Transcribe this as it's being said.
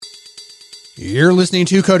You're listening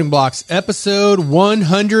to Coding Blocks, episode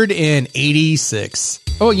 186.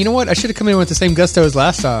 Oh, you know what? I should have come in with the same gusto as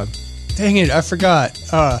last time. Dang it, I forgot.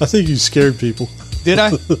 I think you scared people. Did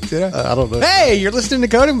I? Did I? I don't know. Hey, you're listening to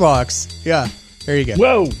Coding Blocks. Yeah, there you go.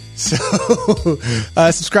 Whoa. So,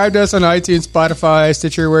 subscribe to us on iTunes, Spotify,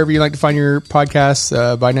 Stitcher, wherever you like to find your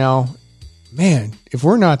podcasts by now. Man, if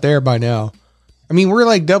we're not there by now, I mean, we're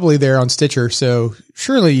like doubly there on Stitcher, so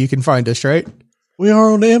surely you can find us, right? We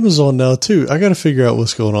are on Amazon now, too. I got to figure out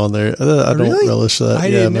what's going on there. I don't relish that.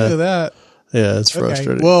 I didn't know that. Yeah, it's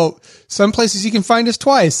frustrating. Okay. Well, some places you can find us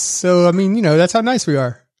twice. So, I mean, you know, that's how nice we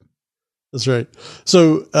are. That's right.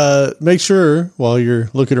 So make sure while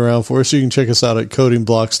you're looking around for us, you can check us out at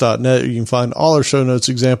codingblocks.net. You can find all our show notes,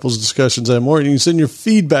 examples, discussions, and more. And you can send your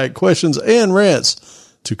feedback, questions, and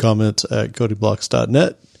rants to comments at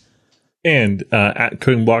codingblocks.net. And at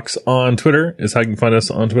Coding Blocks on Twitter is how you can find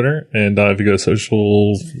us on Twitter. And if you go to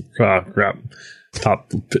social top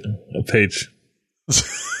page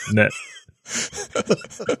net. With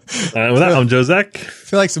that, I'm Joe Zach. I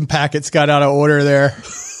feel like some packets got out of order there.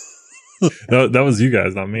 No, that was you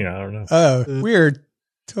guys, not me. I don't know. Oh, weird.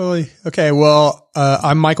 Totally. Okay, well,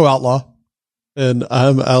 I'm Michael Outlaw. And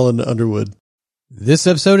I'm Alan Underwood. This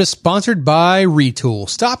episode is sponsored by Retool.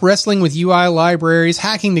 Stop wrestling with UI libraries,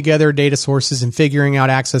 hacking together data sources, and figuring out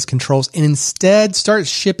access controls, and instead start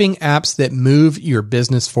shipping apps that move your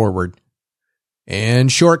business forward.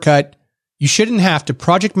 And shortcut, you shouldn't have to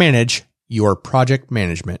project manage your project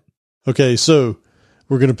management. Okay, so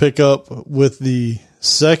we're going to pick up with the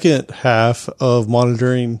second half of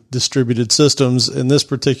monitoring distributed systems in this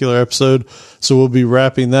particular episode. So we'll be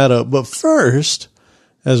wrapping that up. But first,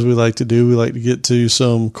 as we like to do, we like to get to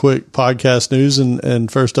some quick podcast news.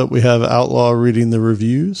 And first up, we have Outlaw reading the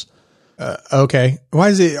reviews. Okay. Why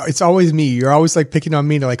is it? It's always me. You're always like picking on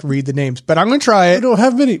me to like read the names, but I'm going to try it.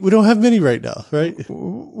 We don't have many right now, right?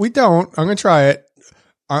 We don't. I'm going to try it.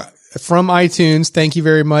 From iTunes. Thank you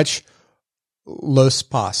very much. Los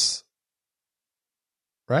Pas.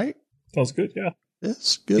 Right? Sounds good. Yeah.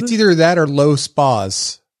 It's good. It's either that or Los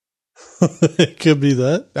Spas. It could be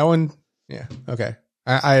that. That one. Yeah. Okay.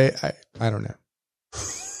 I don't know.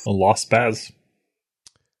 A Lost Baz.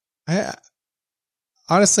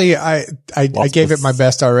 Honestly, I gave it my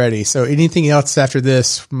best already. So anything else after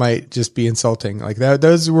this might just be insulting. Like that,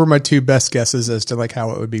 those were my two best guesses as to like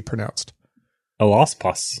how it would be pronounced. A Lost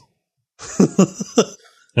Pas.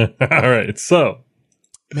 All right. So,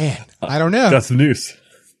 man, I don't know. Got some news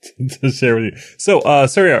to share with you. So,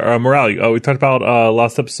 Sarah Morale, we talked about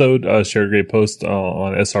last episode, shared a great post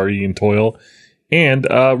on SRE and Toil. And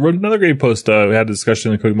wrote another great post. We had a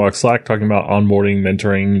discussion in the Coding Blocks Slack talking about onboarding,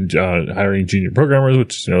 mentoring, hiring junior programmers,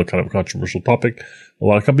 which is, kind of a controversial topic. A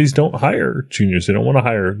lot of companies don't hire juniors. They don't want to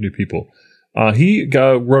hire new people. He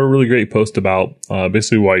wrote a really great post about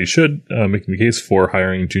basically why you should, making the case for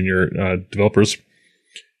hiring junior developers.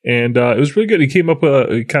 And it was really good. He came up with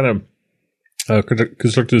a kind of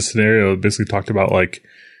constructed a scenario, basically talked about like,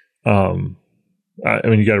 you got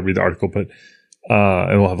to read the article, but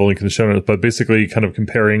and we'll have a link in the show notes, but basically kind of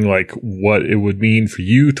comparing like what it would mean for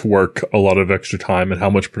you to work a lot of extra time and how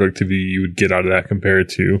much productivity you would get out of that compared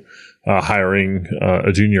to hiring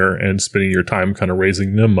a junior and spending your time kind of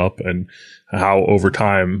raising them up, and how over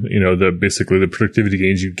time, basically the productivity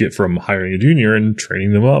gains you get from hiring a junior and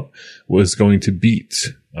training them up was going to beat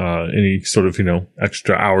any sort of,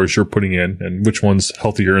 extra hours you're putting in, and which one's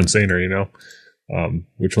healthier and saner,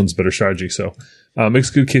 which one's better strategy. So makes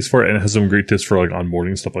a good case for it, and it has some great tips for like onboarding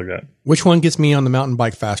and stuff like that. Which one gets me on the mountain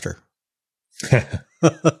bike faster?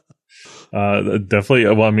 Definitely.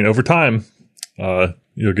 Well, over time,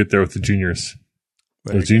 you'll get there with the juniors.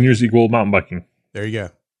 The juniors equal mountain biking. There you go.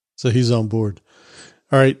 So he's on board.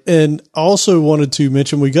 All right. And also wanted to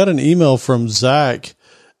mention, we got an email from Zach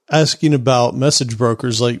asking about message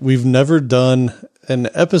brokers. Like, we've never done an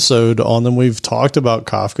episode on them. We've talked about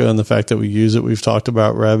Kafka and the fact that we use it. We've talked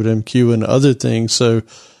about RabbitMQ and other things. So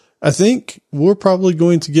I think we're probably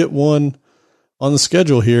going to get one on the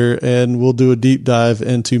schedule here, and we'll do a deep dive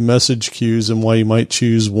into message queues and why you might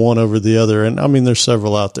choose one over the other. And there's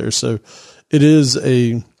several out there. So it is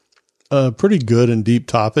a pretty good and deep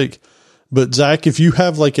topic. But Zach, if you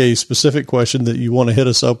have like a specific question that you want to hit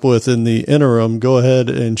us up with in the interim, go ahead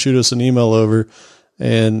and shoot us an email over,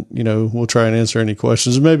 and, we'll try and answer any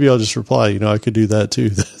questions. Maybe I'll just reply, I could do that too.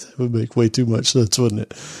 That would make way too much sense, wouldn't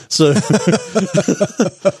it? So,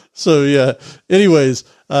 so yeah, anyways,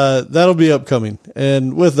 that'll be upcoming.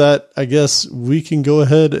 And with that, I guess we can go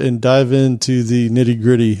ahead and dive into the nitty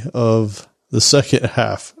gritty of the second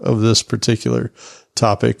half of this particular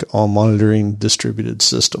topic on monitoring distributed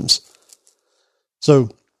systems. So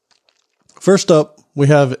First up, we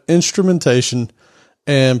have instrumentation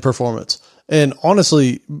and performance. And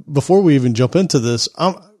honestly, before we even jump into this,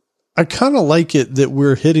 I kind of like it that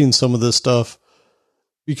we're hitting some of this stuff,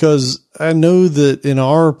 because I know that in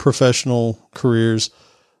our professional careers,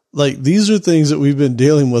 like, these are things that we've been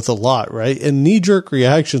dealing with a lot, right? And knee-jerk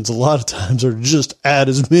reactions a lot of times are just add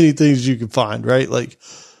as many things as you can find, right? Like,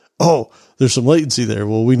 oh, there's some latency there.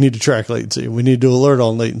 Well, we need to track latency. We need to alert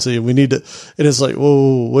on latency. And we need to, and it's like,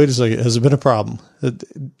 whoa, wait a second. Has it been a problem?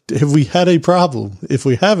 Have we had a problem? If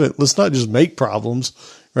we haven't, let's not just make problems,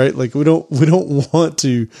 right? Like, we don't want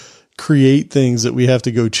to create things that we have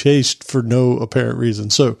to go chase for no apparent reason.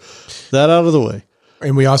 So that out of the way.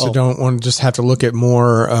 And we also don't want to just have to look at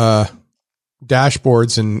more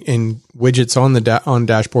dashboards and widgets on on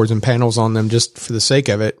dashboards and panels on them just for the sake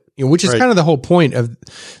of it. You know, which is kind of the whole point of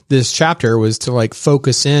this chapter, was to like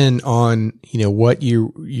focus in on, you know, what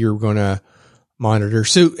you're going to monitor.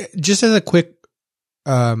 So just as a quick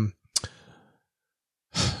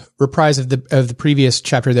reprise of the previous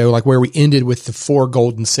chapter, though, like where we ended with the 4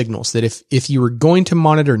 golden signals, that if you were going to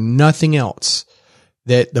monitor nothing else,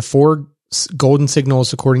 that the 4 golden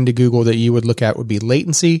signals, according to Google, that you would look at would be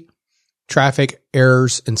latency, traffic,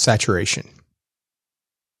 errors, and saturation.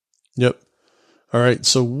 Yep. All right.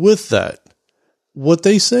 So with that, what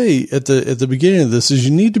they say at the beginning of this is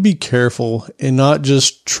you need to be careful and not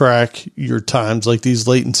just track your times, like these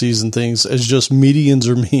latencies and things, as just medians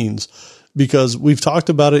or means, because we've talked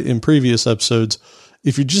about it in previous episodes.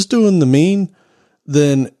 If you're just doing the mean,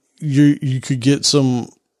 then you could get some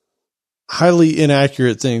highly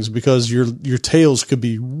inaccurate things, because your tails could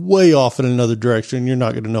be way off in another direction and you're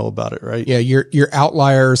not going to know about it, right? Yeah, your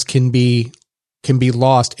outliers can be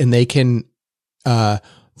lost, and they can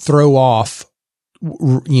throw off,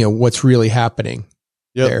 you know, what's really happening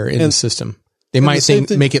there in the system. They might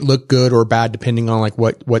make it look good or bad depending on like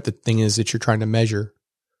what the thing is that you're trying to measure.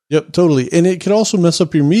 Yep, totally. And it could also mess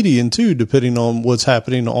up your median too, depending on what's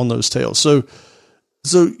happening on those tails. So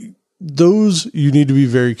those you need to be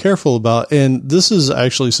very careful about. And this is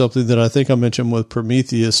actually something that I think I mentioned with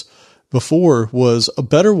Prometheus before, was a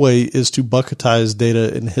better way is to bucketize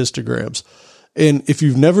data in histograms. And if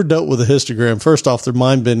you've never dealt with a histogram, first off, they're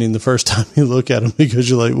mind bending the first time you look at them, because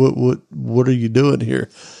you're like, what are you doing here?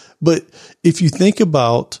 But if you think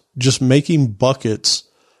about just making buckets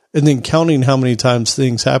and then counting how many times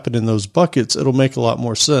things happen in those buckets, it'll make a lot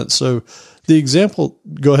more sense. So the example,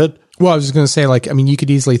 go ahead. Well, I was just going to say, like, I mean, you could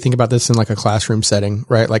easily think about this in like a classroom setting,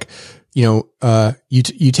 right? Like, you know,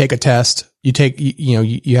 you take a test, you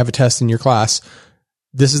have a test in your class.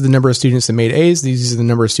 This is the number of students that made A's. These are the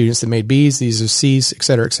number of students that made B's. These are C's, et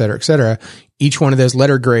cetera, et cetera, et cetera. Each one of those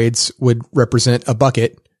letter grades would represent a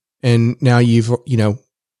bucket. And now you've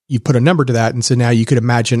put a number to that. And so now you could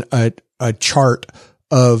imagine a chart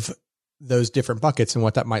of those different buckets and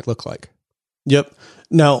what that might look like. Yep.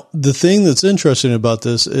 Now, the thing that's interesting about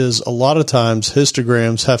this is a lot of times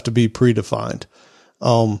histograms have to be predefined.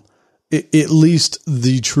 At least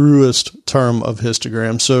the truest term of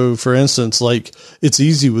histogram. So for instance, like, it's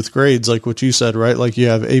easy with grades, like what you said, right? Like you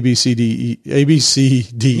have A, B, C, D,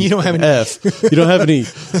 you don't have an F, you don't have any,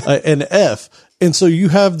 an F. And so you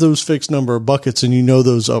have those fixed number of buckets and you know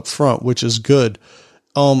those up front, which is good.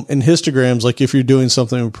 In histograms, like if you're doing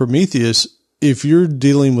something with Prometheus, if you're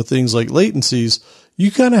dealing with things like latencies,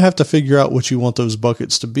 you kind of have to figure out what you want those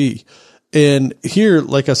buckets to be. And here,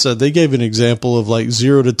 like I said, they gave an example of like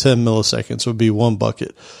 0 to 10 milliseconds would be one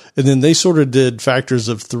bucket. And then they sort of did factors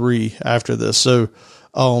of 3 after this. So,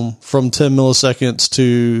 from 10 milliseconds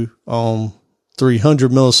to,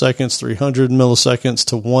 300 milliseconds, 300 milliseconds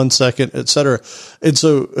to 1 second, et cetera. And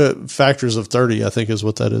so, factors of 30, I think is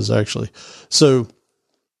what that is actually.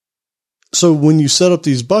 So when you set up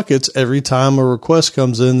these buckets, every time a request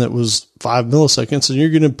comes in that was 5 milliseconds, and you're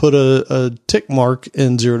going to put a tick mark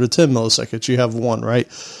in 0 to 10 milliseconds, you have 1, right?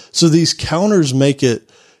 So these counters make it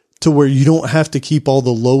to where you don't have to keep all the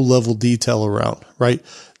low level detail around, right?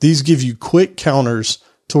 These give you quick counters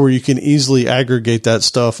to where you can easily aggregate that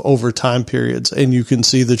stuff over time periods, and you can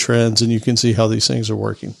see the trends and you can see how these things are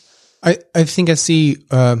working. I think I see,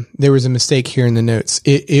 there was a mistake here in the notes.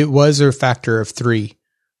 It was a factor of 3.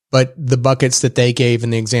 But the buckets that they gave in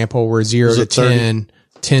the example were 0 to 10,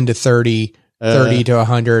 10 to 30, 30 to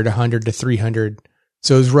 100, 100 to 300.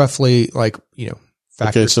 So it was roughly like,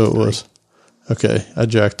 factors. Okay, so it was. Okay, I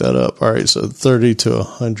jacked that up. All right, so 30 to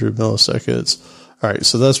 100 milliseconds. All right,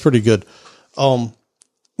 so that's pretty good.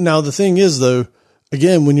 Now, the thing is, though,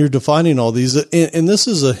 again, when you're defining all these, and this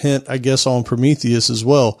is a hint, I guess, on Prometheus as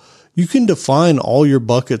well, you can define all your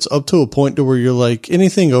buckets up to a point to where you're like,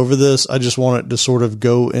 anything over this, I just want it to sort of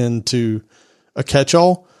go into a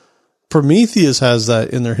catch-all. Prometheus has that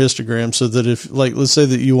in their histogram so that if, like, let's say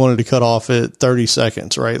that you wanted to cut off at 30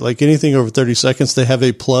 seconds, right? Like anything over 30 seconds, they have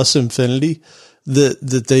a plus infinity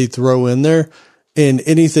that they throw in there. And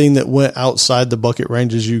anything that went outside the bucket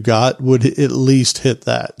ranges you got would at least hit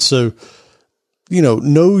that. So,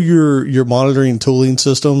 know your monitoring tooling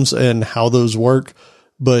systems and how those work.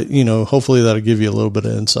 But, hopefully that'll give you a little bit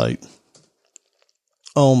of insight.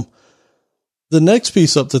 The next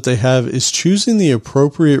piece up that they have is choosing the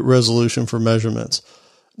appropriate resolution for measurements.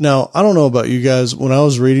 Now, I don't know about you guys. When I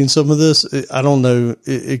was reading some of this, I don't know.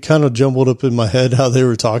 It kind of jumbled up in my head how they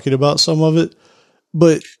were talking about some of it.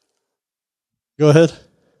 But go ahead.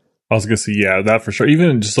 I was going to say, yeah, that for sure.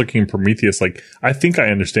 Even just looking at Prometheus, like, I think I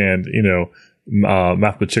understand,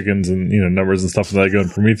 math with chickens and, numbers and stuff that I go in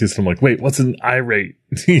Prometheus. I'm like, wait, what's an I rate?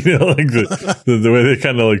 Like the way they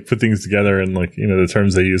kind of like put things together and like, the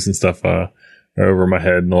terms they use and stuff, are over my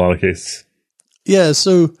head in a lot of cases. Yeah.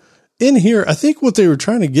 So in here, I think what they were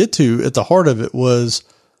trying to get to at the heart of it was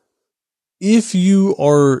if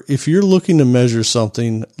you're looking to measure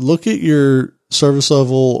something, look at your service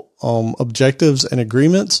level, objectives and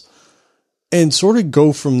agreements and sort of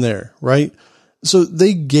go from there. Right. So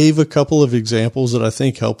they gave a couple of examples that I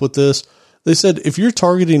think help with this. They said, if you're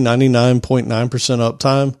targeting 99.9%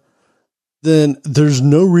 uptime, then there's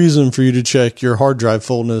no reason for you to check your hard drive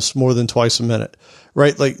fullness more than twice a minute,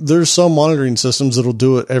 right? Like there's some monitoring systems that'll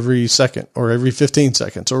do it every second or every 15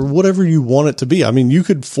 seconds or whatever you want it to be. I mean, you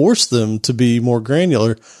could force them to be more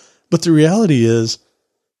granular, but the reality is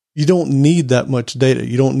you don't need that much data.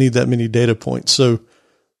 You don't need that many data points. So,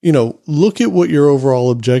 look at what your overall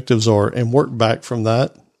objectives are and work back from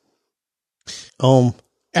that. Go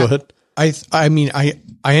ahead. I mean,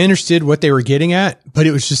 I understood what they were getting at, but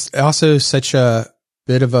it was just also such a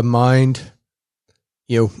bit of a mind,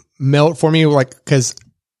 melt for me. Like, cause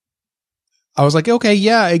I was like, okay,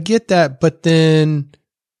 yeah, I get that. But then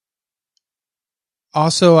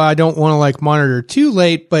also I don't want to like monitor too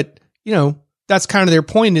late, but that's kind of their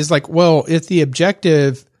point is like, well, if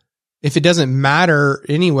it doesn't matter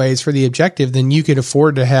anyways for the objective, then you could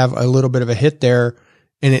afford to have a little bit of a hit there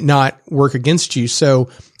and it not work against you. So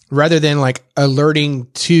rather than like alerting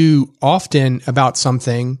too often about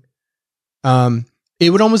something, it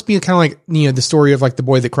would almost be kind of like, the story of like the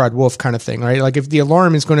boy that cried wolf kind of thing, right? Like if the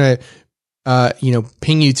alarm is going to,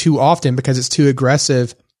 ping you too often because it's too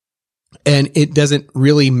aggressive and it doesn't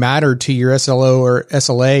really matter to your SLO or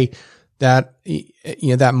SLA that,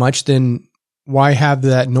 that much, then why have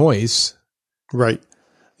that noise? Right.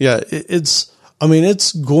 Yeah. It's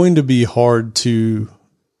going to be hard to,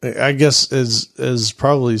 I guess as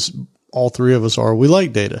probably all three of us are, we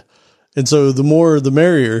like data. And so the more, the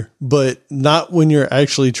merrier, but not when you're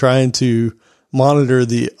actually trying to monitor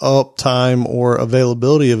the uptime or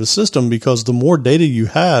availability of a system, because the more data you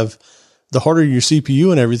have, the harder your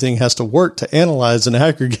CPU and everything has to work to analyze and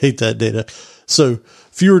aggregate that data. So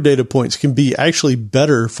fewer data points can be actually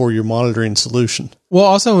better for your monitoring solution. Well,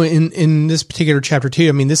 also in this particular chapter too,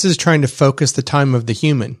 I mean, this is trying to focus the time of the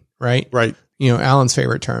human, right? Right. Alan's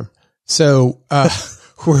favorite term. So,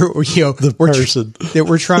 we're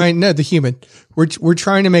trying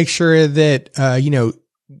to make sure that,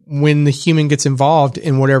 when the human gets involved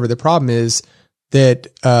in whatever the problem is, that,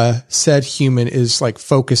 said human is like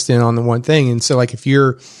focused in on the one thing. And so like if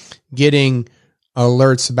you're getting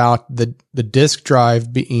alerts about the disk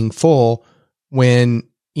drive being full when,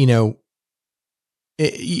 you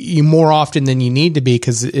more often than you need to be,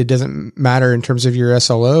 because it doesn't matter in terms of your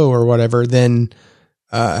SLO or whatever, then,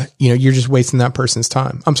 you're just wasting that person's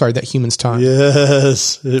time. I'm sorry, that human's time.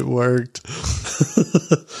 Yes, it worked.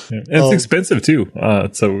 And it's expensive too.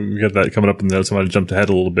 So we got that coming up in the notes. I might have jumped ahead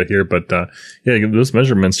a little bit here, but those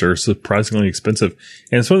measurements are surprisingly expensive.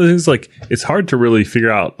 And it's one of the things like it's hard to really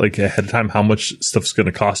figure out like ahead of time how much stuff's going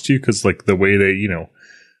to cost you, because like the way they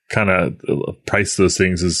kind of price those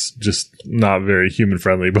things is just not very human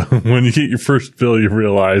friendly. But when you get your first bill, you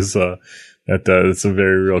realize that it's a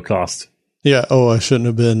very real cost. Yeah. Oh, I shouldn't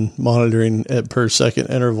have been monitoring at per second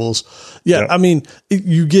intervals. Yeah. I mean,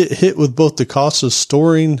 you get hit with both the cost of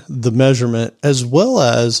storing the measurement as well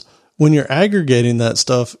as when you're aggregating that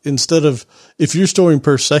stuff, instead of, if you're storing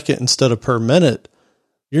per second instead of per minute,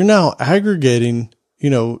 you're now aggregating,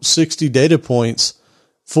 60 data points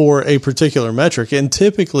for a particular metric. And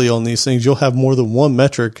typically on these things, you'll have more than one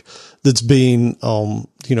metric that's being,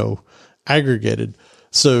 aggregated.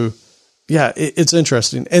 So, yeah, it's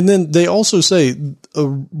interesting. And then they also say a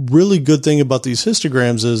really good thing about these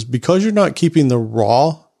histograms is because you're not keeping the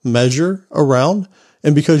raw measure around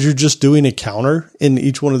and because you're just doing a counter in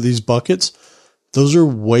each one of these buckets, those are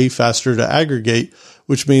way faster to aggregate,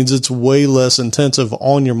 which means it's way less intensive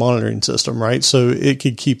on your monitoring system, right? So it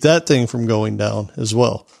could keep that thing from going down as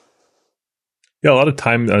well. Yeah, a lot of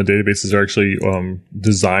time databases are actually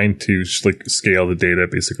designed to like scale the data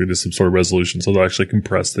basically to some sort of resolution, so they'll actually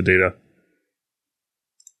compress the data.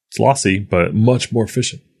 It's lossy, but much more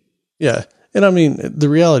efficient. Yeah, and I mean, the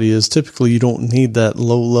reality is typically you don't need that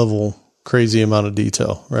low-level crazy amount of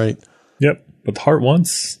detail, right? Yep, but the heart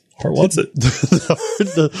wants it.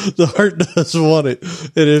 the heart does want it,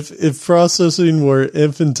 and if processing were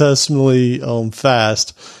infinitesimally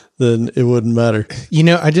fast, then it wouldn't matter. You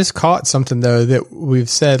know, I just caught something though that we've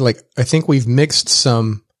said, like, I think we've mixed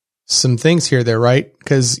some things here there, right?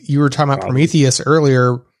 Because you were talking about Prometheus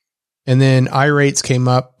earlier, and then iRates came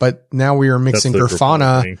up, but now we are mixing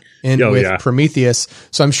Grafana with Prometheus.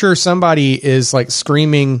 So I'm sure somebody is like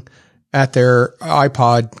screaming at their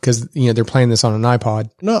iPod because, you know, they're playing this on an iPod.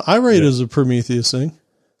 No, iRate is a Prometheus thing.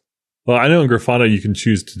 Well, I know in Grafana you can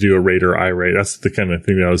choose to do a rate or iRate. That's the kind of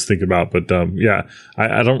thing that I was thinking about. But I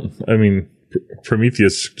mean,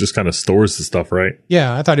 Prometheus just kind of stores the stuff, right?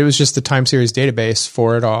 Yeah, I thought it was just the time series database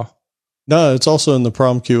for it all. No, it's also in the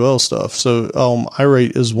PromQL stuff. So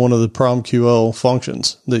iRate is one of the PromQL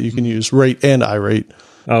functions that you can use, rate and iRate.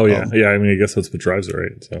 Oh, yeah. I mean, I guess that's what drives it,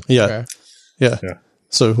 right? So. Yeah. Okay. Yeah.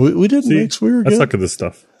 So we didn't mix. We were good. I suck at this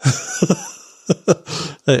stuff.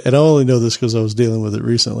 And I only know this because I was dealing with it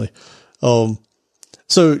recently.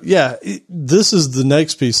 So yeah, this is the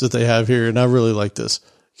next piece that they have here, and I really like this.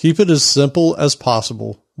 Keep it as simple as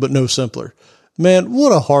possible, but no simpler. Man,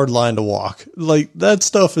 what a hard line to walk. Like, that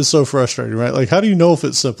stuff is so frustrating, right? Like, how do you know if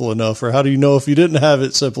it's simple enough, or how do you know if you didn't have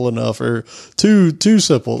it simple enough, or too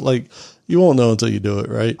simple? Like, you won't know until you do it,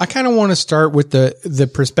 right? I kind of want to start with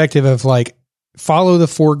the perspective of like, follow the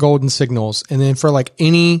 4 golden signals, and then for like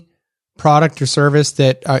any product or service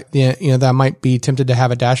that that I might be tempted to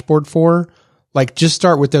have a dashboard for, like, just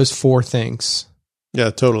start with those 4 things.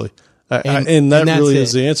 Yeah, totally. And that really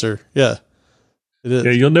is the answer. Yeah, it is.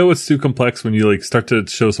 Yeah, you'll know it's too complex when you like start to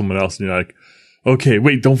show someone else, and you're like, okay,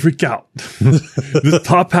 wait, don't freak out. The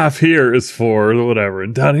top half here is for whatever,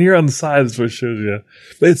 and down here on the side is what it shows you.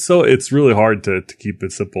 But it's really hard to keep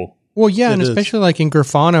it simple. Well, yeah, and especially like in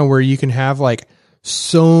Grafana, where you can have like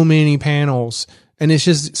so many panels, and it's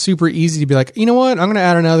just super easy to be like, you know what, I'm going to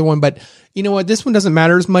add another one, but you know what, this one doesn't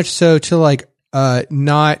matter as much. So to like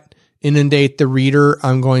not inundate the reader,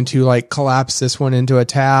 I'm going to like collapse this one into a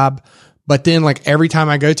tab. But then like every time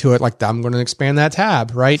I go to it, like I'm going to expand that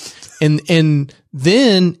tab, right? And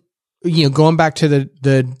then, you know, going back to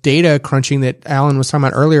the data crunching that Alan was talking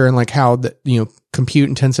about earlier, and like how the, you know, compute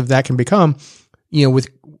intensive that can become, you know, with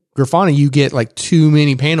Grafana, you get like too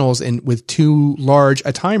many panels and with too large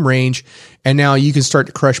a time range. And now you can start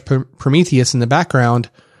to crush Prometheus in the background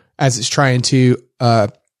as it's trying to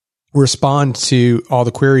respond to all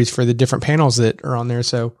the queries for the different panels that are on there.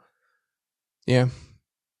 So, yeah,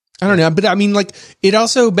 I don't know. But I mean, like, it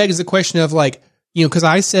also begs the question of like, you know, because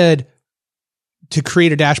I said to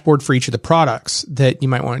create a dashboard for each of the products that you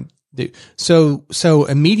might want to do. So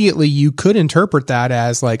immediately you could interpret that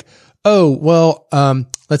as like, oh, well,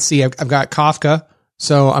 let's see, I've got Kafka,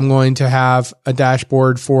 so I'm going to have a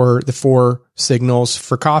dashboard for the 4 signals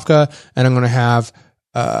for Kafka, and I'm going to have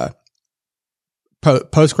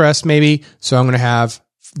Postgres maybe, so I'm going to have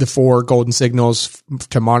the 4 golden signals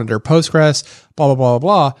to monitor Postgres, blah, blah, blah,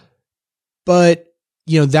 blah. But,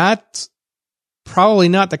 you know, that's probably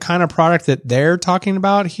not the kind of product that they're talking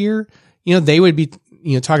about here. You know, they would be,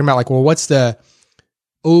 you know, talking about like, well, what's the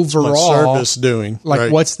overall service doing, like,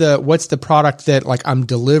 right? what's the product that like I'm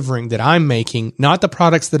delivering, that I'm making, not the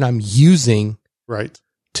products that I'm using, right,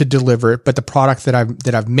 to deliver it, but the product that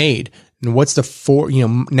I've made. And what's the 4, you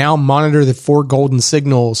know, now monitor the 4 golden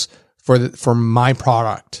signals for my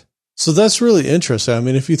product. So that's really interesting. I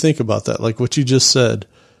mean, if you think about that, like what you just said,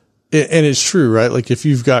 and it's true, right? Like if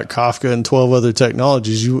you've got Kafka and 12 other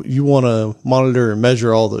technologies, you want to monitor and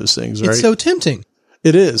measure all those things, right? It's so tempting.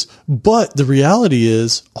 It is. But the reality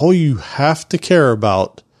is all you have to care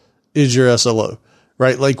about is your SLO,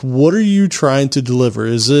 right? Like, what are you trying to deliver?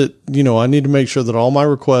 Is it, you know, I need to make sure that all my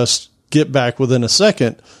requests get back within a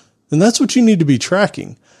second. And that's what you need to be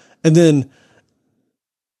tracking. And then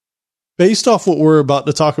based off what we're about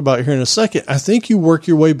to talk about here in a second, I think you work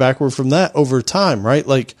your way backward from that over time, right?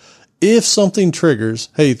 Like if something triggers,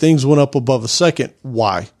 hey, things went up above a second.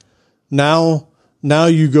 Why? Now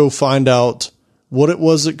you go find out what it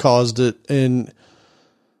was that caused it. And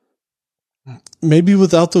maybe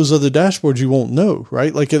without those other dashboards, you won't know,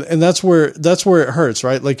 right? Like, and that's where it hurts,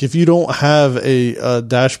 right? Like if you don't have a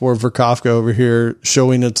dashboard for Kafka over here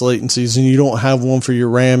showing its latencies and you don't have one for your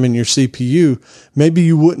RAM and your CPU, maybe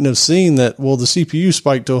you wouldn't have seen that. Well, the CPU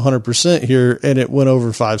spiked to 100% here and it went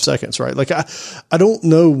over 5 seconds, right? Like I don't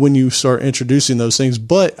know when you start introducing those things,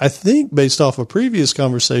 but I think based off a previous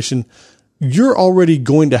conversation, you're already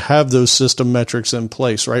going to have those system metrics in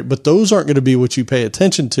place, right? But those aren't going to be what you pay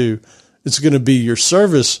attention to. It's going to be your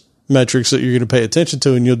service metrics that you're going to pay attention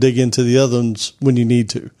to, and you'll dig into the other ones when you need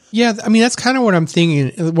to. Yeah, I mean, that's kind of what I'm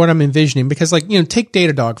thinking, what I'm envisioning, because like, take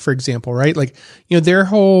Datadog, for example, right? Like, their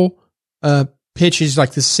whole pitch is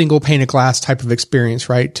like this single pane of glass type of experience,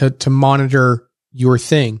 right? To monitor your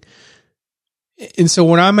thing. And so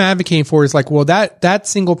what I'm advocating for is like, well, that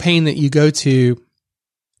single pane that you go to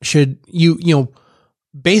should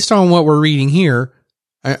based on what we're reading here,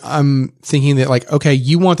 I'm thinking that like, okay,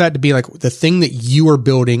 you want that to be like the thing that you are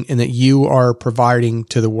building and that you are providing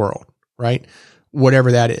to the world, right?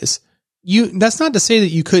 Whatever that is. That's not to say that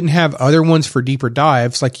you couldn't have other ones for deeper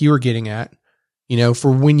dives like you were getting at,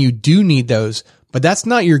 for when you do need those, but that's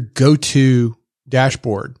not your go-to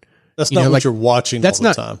dashboard. That's not what you're watching all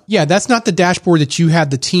the time. Yeah. That's not the dashboard that you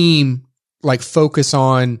have the team like focus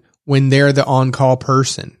on when they're the on-call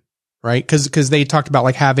person, right? Cause they talked about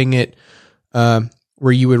like having it,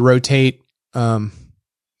 where you would rotate, it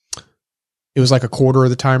was like a quarter of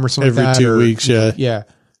the time or something every like that. 2 weeks, yeah. Yeah.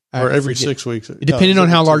 Or every 6 weeks. Depending on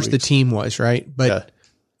how large the team was, right? But,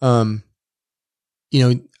 I'm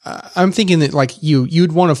thinking that like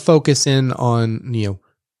you'd want to focus in on,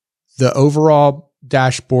 the overall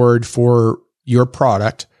dashboard for your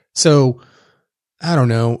product. So I don't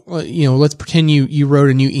know, let's pretend you wrote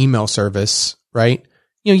a new email service, right?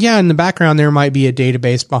 In the background, there might be a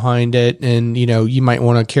database behind it and, you might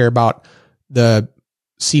want to care about the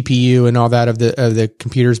CPU and all that of the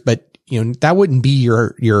computers, but, that wouldn't be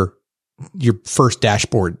your first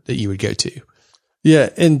dashboard that you would go to. Yeah.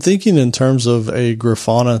 And thinking in terms of a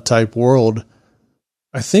Grafana type world,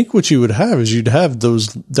 I think what you would have is you'd have those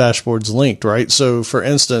dashboards linked, right? So for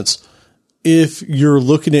instance, if you're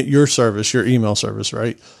looking at your service, your email service,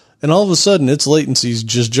 right? And all of a sudden its latencies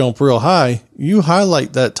just jump real high. You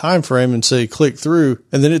highlight that time frame and say click through,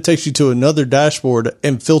 and then it takes you to another dashboard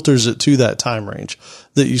and filters it to that time range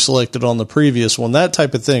that you selected on the previous one, that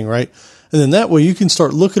type of thing, right? And then that way you can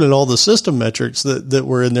start looking at all the system metrics that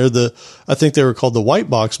were in there. I think they were called the white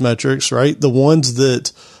box metrics, right? The ones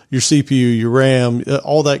that your CPU, your RAM,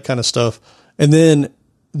 all that kind of stuff. And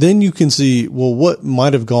then you can see, well, what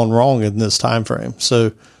might have gone wrong in this time frame.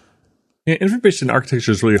 So, yeah, information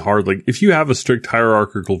architecture is really hard. Like if you have a strict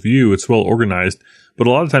hierarchical view, it's well organized, but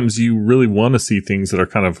a lot of times you really want to see things that are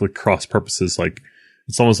kind of like cross purposes. Like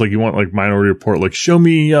it's almost like you want like Minority Report, like show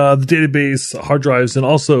me the database hard drives and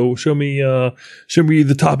also show me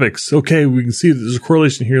the topics. Okay, we can see that there's a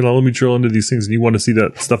correlation here. Now let me drill into these things, and you want to see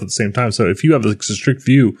that stuff at the same time. So if you have like a strict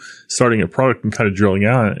view starting at product and kind of drilling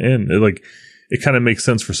out, and it kind of makes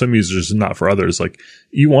sense for some users and not for others. Like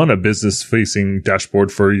you want a business facing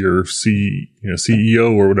dashboard for your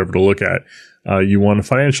CEO or whatever to look at. You want a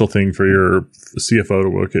financial thing for your CFO to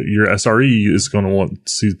look at. Your SRE is going to want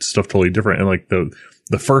to see stuff totally different. And like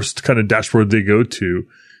the first kind of dashboard they go to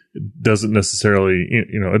doesn't necessarily,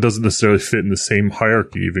 it doesn't necessarily fit in the same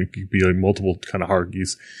hierarchy. Even it could be like multiple kind of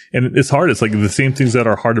hierarchies. And it's hard. It's like the same things that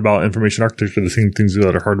are hard about information architecture, the same things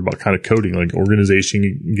that are hard about kind of coding, like organization,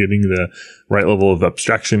 getting the right level of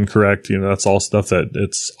abstraction correct. That's all stuff that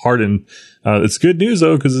it's hard. And, it's good news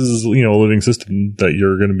though, because this is, a living system that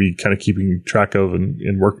you're going to be kind of keeping track of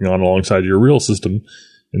and working on alongside your real system.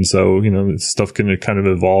 And so, stuff can kind of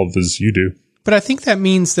evolve as you do. But I think that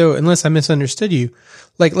means though, unless I misunderstood you,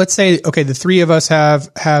 like let's say, okay, the three of us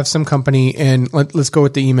have some company, and let's go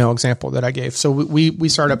with the email example that I gave. So we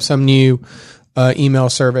start up some new email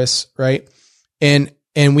service, right? And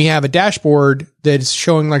we have a dashboard that's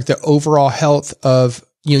showing like the overall health of,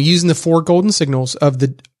 using the 4 golden signals of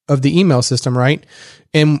the email system, right?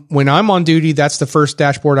 And when I'm on duty, that's the first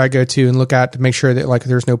dashboard I go to and look at to make sure that like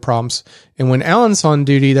there's no problems. And when Alan's on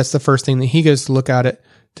duty, that's the first thing that he goes to look at it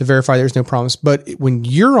to verify there's no problems. But when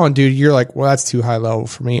you're on duty, you're like, well, that's too high level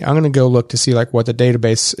for me. I'm going to go look to see like what the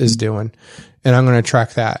database is doing, and I'm going to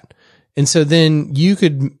track that. And so then you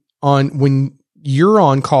could when you're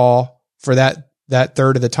on call for that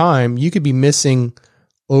third of the time, you could be missing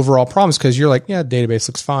overall problems because you're like, yeah, database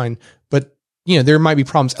looks fine. But, there might be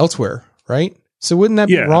problems elsewhere, right? So wouldn't that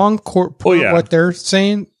be wrong? What they're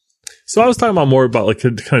saying? So I was talking about more about like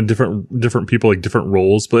kind of different people, like different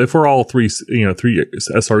roles. But if we're all three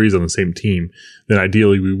SREs on the same team, then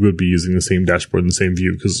ideally we would be using the same dashboard and the same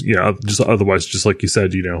view. Because just otherwise, just like you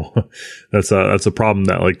said, that's a problem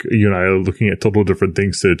that like you and I are looking at total different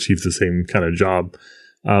things to achieve the same kind of job.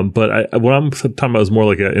 But what I'm talking about is more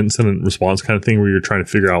like an incident response kind of thing where you're trying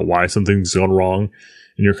to figure out why something's gone wrong.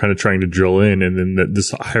 And you're kind of trying to drill in, and then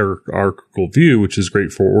this hierarchical view, which is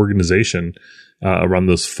great for organization around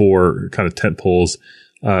those 4 kind of tent poles,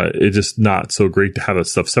 it's just not so great to have that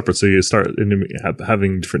stuff separate. So you start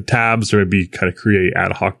having different tabs, or maybe kind of create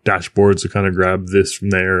ad hoc dashboards to kind of grab this from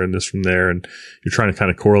there and this from there, and you're trying to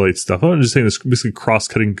kind of correlate stuff. I'm just saying this basically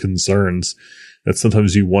cross-cutting concerns that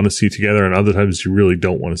sometimes you want to see together, and other times you really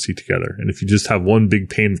don't want to see together. And if you just have one big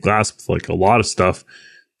pane of glass with like a lot of stuff,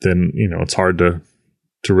 then it's hard to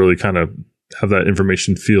really kind of have that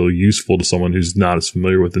information feel useful to someone who's not as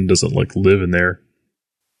familiar with and doesn't like live in there.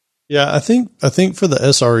 Yeah, I think for the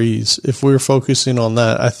SREs, if we're focusing on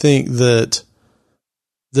that, I think that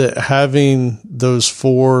having those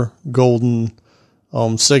 4 golden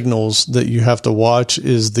signals that you have to watch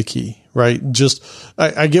is the key, right? Just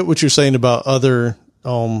I get what you're saying about other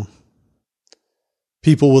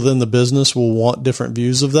people within the business will want different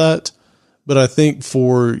views of that. But I think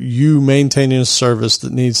for you maintaining a service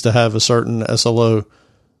that needs to have a certain SLO,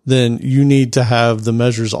 then you need to have the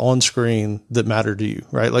measures on screen that matter to you,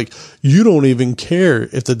 right? Like you don't even care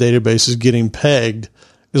if the database is getting pegged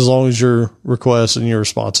as long as your requests and your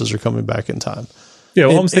responses are coming back in time. Yeah.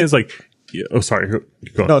 What I'm saying is like, sorry.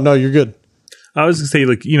 Go on. No, you're good. I was going to say,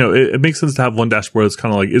 like, it makes sense to have one dashboard that's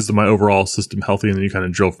kind of like, is my overall system healthy? And then you kind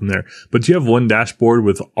of drill from there. But do you have one dashboard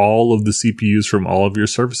with all of the CPUs from all of your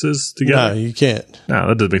services together? No, you can't. No,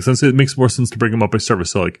 that doesn't make sense. It makes more sense to break them up by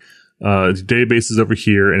service. So, like, the database is over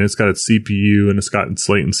here, and it's got its CPU, and it's got its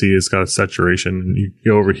latency, it's got its saturation. And you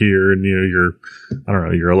go over here, and your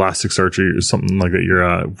Elasticsearch or something like that.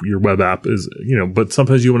 Your web app is, But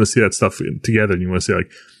sometimes you want to see that stuff together, and you want to say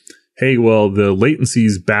like, hey, well, the latency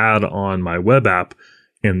is bad on my web app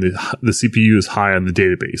and the CPU is high on the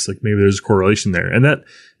database. Like maybe there's a correlation there, and that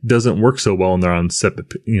doesn't work so well when they're on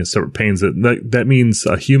separate panes. That means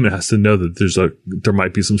a human has to know that there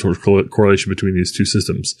might be some sort of correlation between these two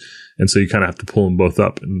systems, and so you kind of have to pull them both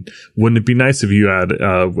up. And wouldn't it be nice if you had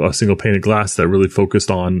a single pane of glass that really focused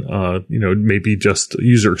on maybe just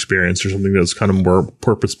user experience or something that's kind of more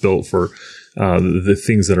purpose built for the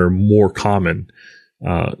things that are more common.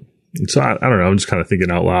 So I don't know. I'm just kind of thinking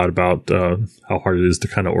out loud about how hard it is to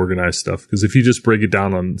kind of organize stuff. Because if you just break it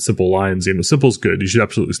down on simple lines, simple's good. You should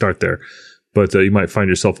absolutely start there. But you might find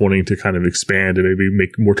yourself wanting to kind of expand and maybe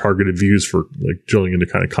make more targeted views for like drilling into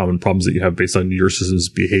kind of common problems that you have based on your system's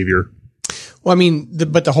behavior. Well, I mean,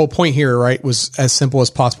 but the whole point here, right, was as simple as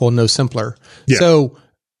possible, no simpler. Yeah. So,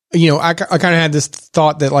 I kind of had this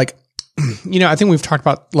thought that like, I think we've talked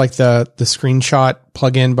about like the screenshot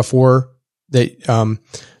plugin before that,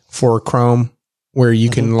 for Chrome, where you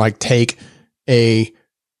can like take a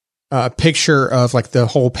picture of like the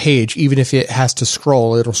whole page, even if it has to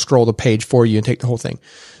scroll, it'll scroll the page for you and take the whole thing.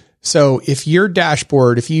 So if your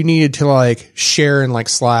dashboard, if you needed to like share in like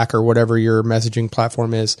Slack or whatever your messaging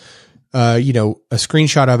platform is, a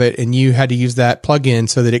screenshot of it, and you had to use that plugin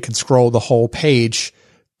so that it could scroll the whole page,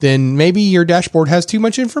 then maybe your dashboard has too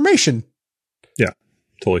much information. Yeah,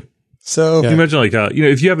 totally. So you imagine like,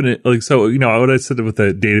 if you have what I said with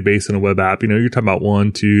a database and a web app, you're talking about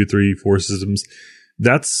 1, 2, 3, 4 systems.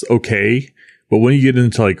 That's okay. But when you get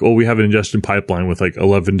into like, we have an ingestion pipeline with like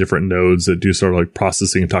 11 different nodes that do sort of like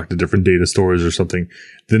processing and talk to different data stores or something,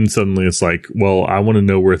 then suddenly it's like, well, I want to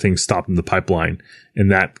know where things stop in the pipeline. And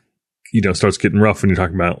that, starts getting rough when you're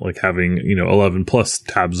talking about like having, 11 plus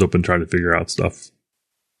tabs open trying to figure out stuff.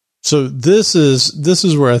 So this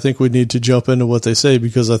is where I think we need to jump into what they say,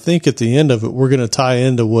 because I think at the end of it, we're going to tie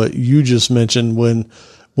into what you just mentioned when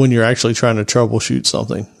you're actually trying to troubleshoot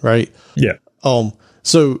something, right? Yeah.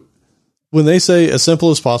 So when they say as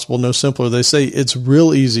simple as possible, no simpler, they say it's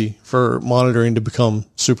real easy for monitoring to become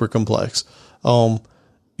super complex. Because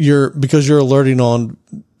you're alerting on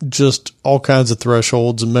just all kinds of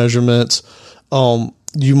thresholds and measurements.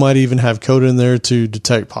 You might even have code in there to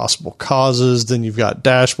detect possible causes. Then you've got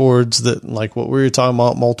dashboards that, like what we were talking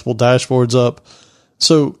about, multiple dashboards up.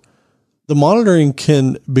 So the monitoring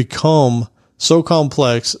can become so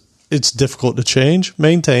complex, it's difficult to change,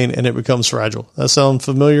 maintain, and it becomes fragile. That sound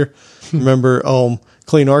familiar? Remember,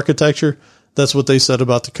 clean architecture? That's what they said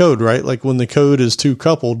about the code, right? Like when the code is too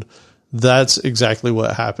coupled, that's exactly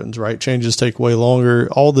what happens, right? Changes take way longer.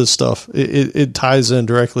 All this stuff, it ties in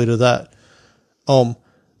directly to that.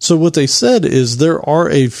 So what they said is there are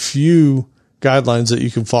a few guidelines that you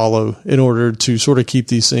can follow in order to sort of keep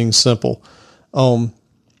these things simple.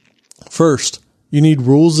 First, you need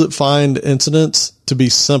rules that find incidents to be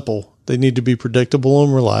simple. They need to be predictable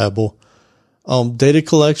and reliable. Data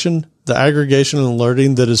collection, the aggregation and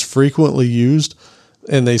alerting that is frequently used.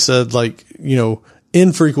 And they said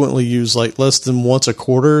infrequently used, like less than once a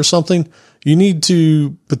quarter or something. You need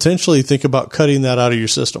to potentially think about cutting that out of your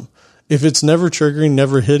system. If it's never triggering,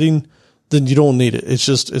 never hitting, then you don't need it.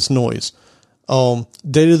 It's noise.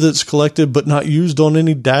 Data that's collected but not used on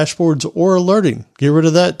any dashboards or alerting. Get rid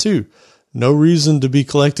of that too. No reason to be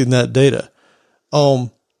collecting that data. And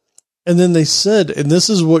then they said, and this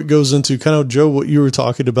is what goes into kind of, Joe, what you were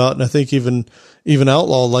talking about, and I think even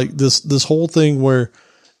Outlaw, like this whole thing where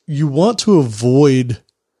you want to avoid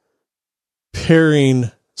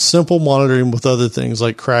pairing simple monitoring with other things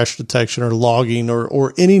like crash detection or logging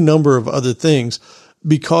or any number of other things,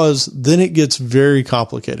 because then it gets very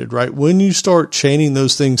complicated, right? When you start chaining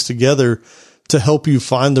those things together to help you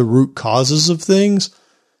find the root causes of things,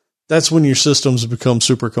 that's when your systems become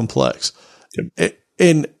super complex. Yep.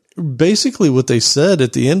 And basically what they said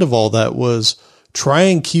at the end of all that was try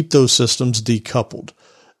and keep those systems decoupled.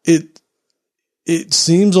 It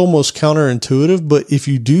seems almost counterintuitive, but if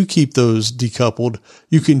you do keep those decoupled,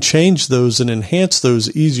 you can change those and enhance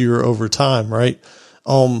those easier over time, right?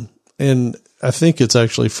 And I think it's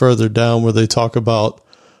actually further down where they talk about,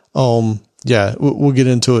 we'll get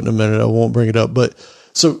into it in a minute. I won't bring it up, but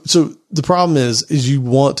so the problem is you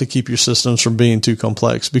want to keep your systems from being too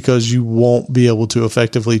complex because you won't be able to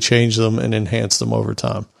effectively change them and enhance them over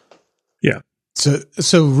time. Yeah.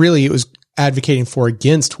 So really it was advocating for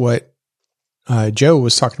against what Joe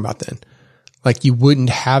was talking about then. Like you wouldn't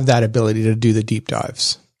have that ability to do the deep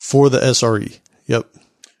dives. For the SRE. Yep.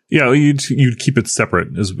 Yeah, you'd keep it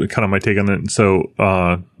separate is kind of my take on it. So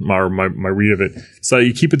my read of it. So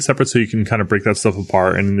you keep it separate so you can kind of break that stuff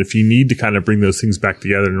apart. And if you need to kind of bring those things back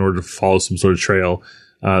together in order to follow some sort of trail,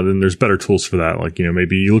 then there's better tools for that. Like,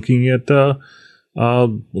 maybe you're looking at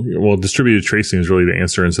distributed tracing is really the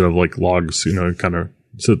answer instead of like logs, kind of,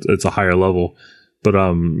 so it's a higher level. But,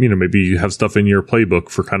 maybe you have stuff in your playbook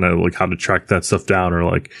for kind of like how to track that stuff down, or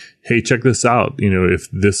like, hey, check this out. If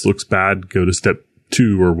this looks bad, go to step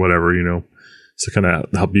 2 or whatever, so kind of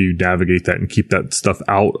help you navigate that and keep that stuff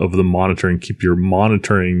out of the monitoring, keep your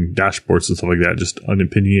monitoring dashboards and stuff like that just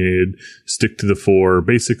unopinionated, stick to the 4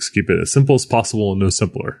 basics, keep it as simple as possible and no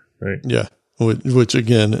simpler, right? Yeah. Which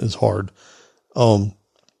again is hard. All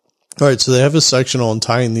right. So they have a section on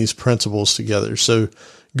tying these principles together. So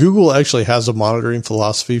Google actually has a monitoring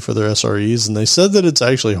philosophy for their SREs, and they said that it's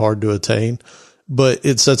actually hard to attain, but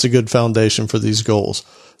it sets a good foundation for these goals.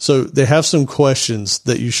 So they have some questions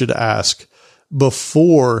that you should ask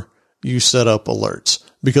before you set up alerts,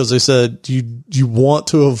 because they said you want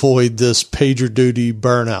to avoid this PagerDuty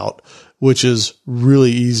burnout, which is really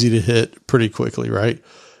easy to hit pretty quickly, right?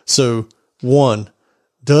 So 1,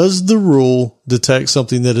 does the rule detect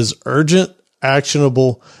something that is urgent,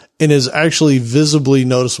 actionable, and is actually visibly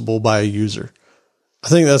noticeable by a user? I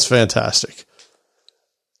think that's fantastic.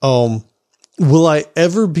 Will I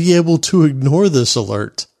ever be able to ignore this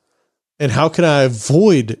alert? And how can I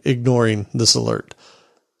avoid ignoring this alert?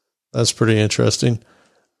 That's pretty interesting.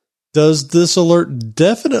 Does this alert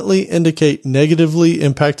definitely indicate negatively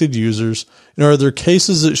impacted users? And are there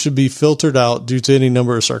cases that should be filtered out due to any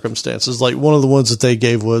number of circumstances? Like one of the ones that they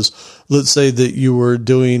gave was, let's say that you were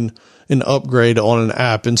doing an upgrade on an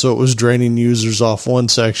app, and so it was draining users off one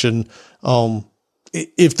section.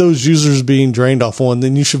 If those users being drained off one,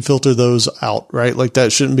 then you should filter those out, right? Like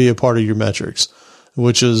that shouldn't be a part of your metrics,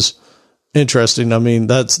 which is interesting. I mean,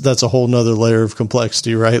 that's a whole nother layer of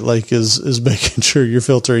complexity, right? Like is making sure you're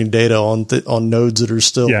filtering data on nodes that are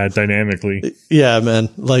still dynamically. Yeah, man.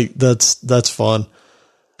 Like that's fun.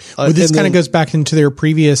 Well, this kind of goes back into their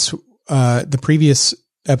previous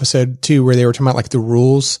episode too, where they were talking about like the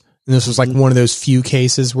rules. And this was like one of those few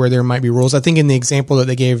cases where there might be rules. I think in the example that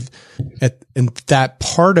they gave in that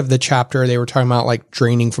part of the chapter, they were talking about like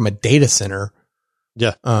draining from a data center.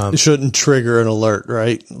 Yeah. It shouldn't trigger an alert,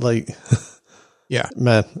 right? Like, yeah,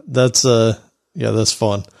 man, that's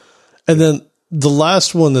fun. And then the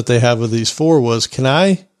last one that they have of these 4 was, can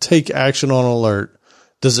I take action on an alert?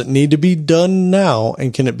 Does it need to be done now?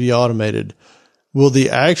 And can it be automated? Will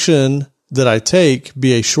the action that I take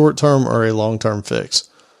be a short-term or a long-term fix?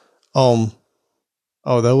 That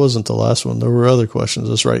wasn't the last one. There were other questions.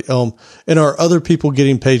 That's right. And are other people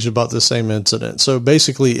getting paged about the same incident? So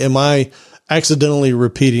basically, am I accidentally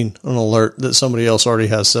repeating an alert that somebody else already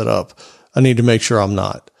has set up? I need to make sure I'm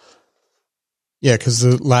not. Yeah, because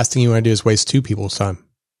the last thing you want to do is waste 2 people's time.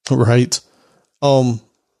 Right.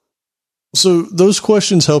 So those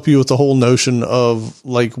questions help you with the whole notion of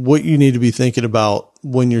like what you need to be thinking about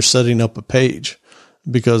when you're setting up a page,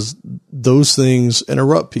 because those things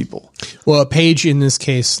interrupt people. Well, a page in this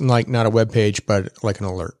case, like not a web page, but like an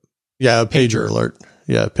alert. Yeah. A pager alert.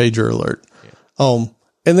 Yeah. Pager alert. Yeah.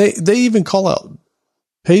 And they even call out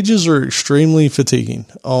pages are extremely fatiguing.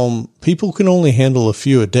 People can only handle a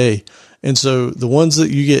few a day. And so the ones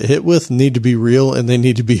that you get hit with need to be real and they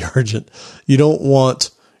need to be urgent. You don't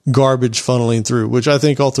want garbage funneling through, which I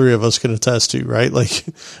think all three of us can attest to, right? Like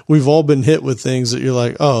we've all been hit with things that you're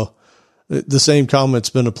like, oh, the same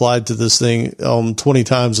comment's been applied to this thing 20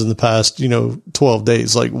 times in the past, 12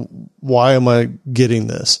 days. Like, why am I getting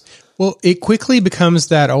this? Well, it quickly becomes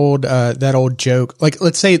that old joke. Like,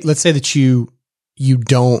 let's say that you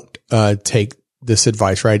don't take this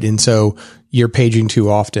advice, right? And so you're paging too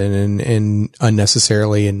often and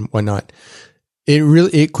unnecessarily and whatnot.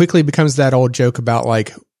 It quickly becomes that old joke about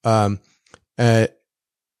like,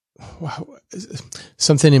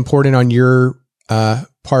 something important on your,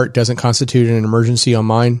 part doesn't constitute an emergency on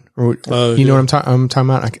mine. Or, you know what I'm talking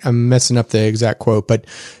about? I'm messing up the exact quote, but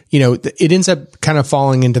it ends up kind of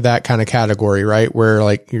falling into that kind of category, right? Where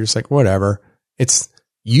like, you're just like, whatever.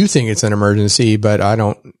 You think it's an emergency, but I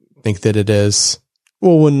don't think that it is.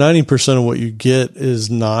 Well, when 90% of what you get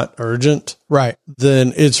is not urgent, right,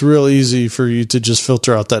 then it's real easy for you to just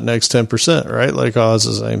filter out that next 10%, right? Like, oh, it's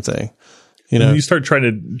the same thing. And you start trying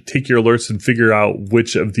to take your alerts and figure out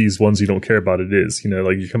which of these ones you don't care about it is,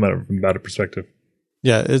 like you come at it from that perspective.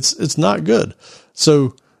 Yeah, it's not good.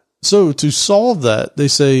 So to solve that, they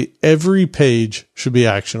say every page should be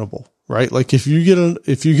actionable, right? Like if you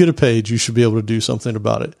get a page, you should be able to do something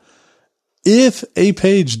about it. If a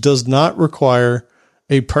page does not require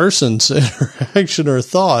a person's interaction or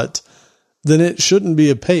thought, then it shouldn't be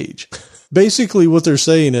a page. Basically what they're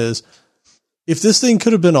saying is if this thing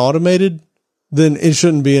could have been automated, then it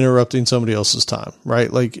shouldn't be interrupting somebody else's time,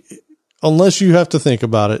 right? Like, unless you have to think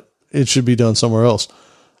about it, it should be done somewhere else.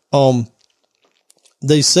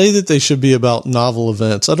 They say that they should be about novel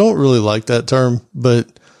events. I don't really like that term, but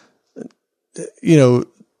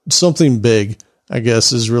something big, I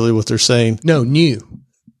guess, is really what they're saying. No, new.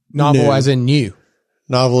 Novel as in new.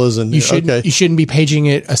 Novel as in new. You shouldn't be paging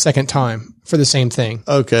it a second time for the same thing.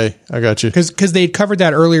 Okay, I got you. Because they covered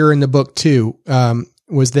that earlier in the book too,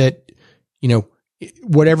 was that,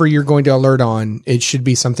 whatever you're going to alert on, it should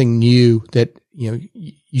be something new that,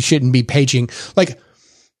 you shouldn't be paging. Like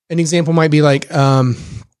an example might be like, oh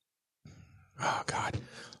God,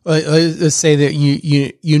 let's say that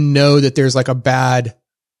you know that there's like a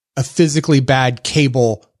physically bad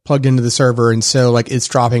cable plugged into the server. And so like it's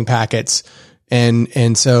dropping packets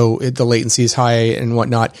and so the latency is high and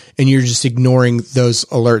whatnot. And you're just ignoring those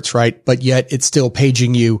alerts, right? But yet it's still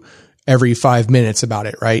paging you every 5 minutes about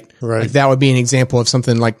it, right? Right. Like that would be an example of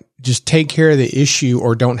something like just take care of the issue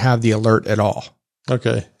or don't have the alert at all.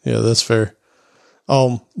 Okay. Yeah, that's fair.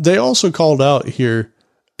 They also called out here,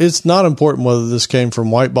 it's not important whether this came from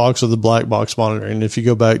white box or the black box monitoring. If you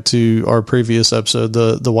go back to our previous episode,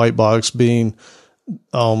 the white box being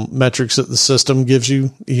metrics that the system gives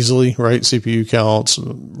you easily, right? CPU counts,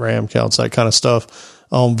 RAM counts, that kind of stuff,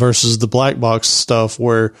 versus the black box stuff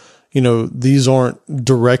where these aren't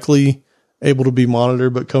directly able to be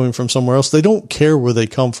monitored, but coming from somewhere else. They don't care where they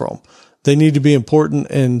come from. They need to be important.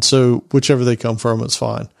 And so whichever they come from, it's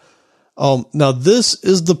fine. Now this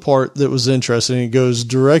is the part that was interesting. It goes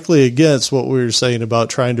directly against what we were saying about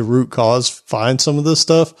trying to root cause, find some of this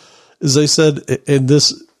stuff. Is they said, and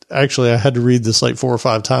this actually, I had to read this like 4 or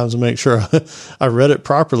 5 times to make sure I read it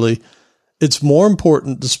properly. It's more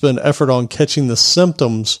important to spend effort on catching the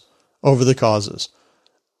symptoms over the causes.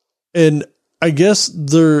 And I guess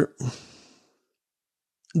their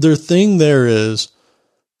thing there is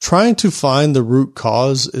trying to find the root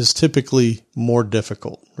cause is typically more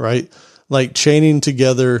difficult, right? Like chaining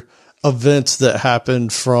together events that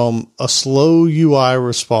happened from a slow UI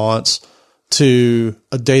response to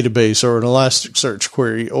a database or an Elasticsearch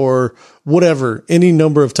query or whatever, any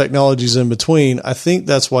number of technologies in between. I think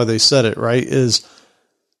that's why they said it, right? Is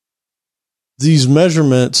these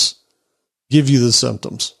measurements give you the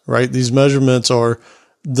symptoms, right? These measurements are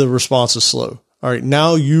the response is slow. All right.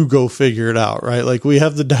 Now you go figure it out, right? Like we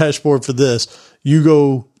have the dashboard for this. You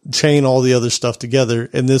go chain all the other stuff together.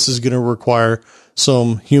 And this is going to require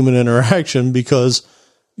some human interaction because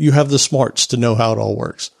you have the smarts to know how it all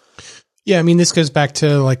works. Yeah. I mean, this goes back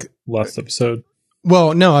to like last episode.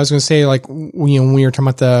 Well, no, I was going to say like, when we were talking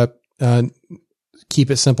about the, keep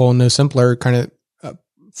it simple and no simpler kind of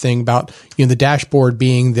thing about, the dashboard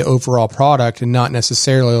being the overall product and not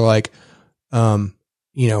necessarily like,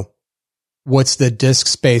 what's the disk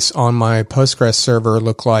space on my Postgres server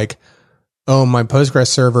look like? Oh, my Postgres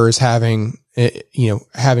server is having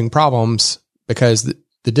problems because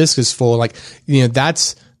the disk is full. Like,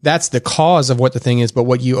 that's the cause of what the thing is. But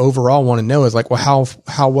what you overall want to know is like, well,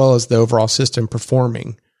 how well is the overall system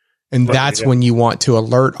performing? And that's when you want to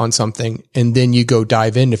alert on something. And then you go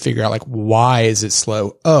dive in to figure out like, why is it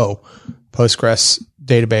slow? Oh, Postgres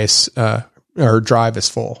database, or drive is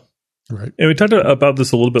full. Right. And we talked about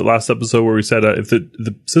this a little bit last episode where we said if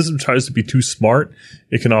the system tries to be too smart,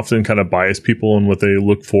 it can often kind of bias people in what they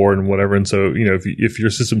look for and whatever. And so, if your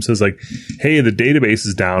system says like, hey, the database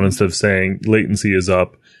is down instead of saying latency is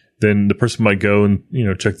up, then the person might go and,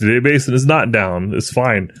 check the database and it's not down. It's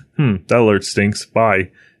fine. That alert stinks.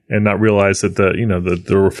 Bye. And not realize that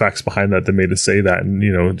there were facts behind that made us say that,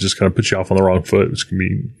 and just kind of put you off on the wrong foot, which can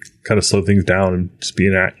be kind of slow things down and just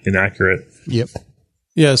be inaccurate. Yep.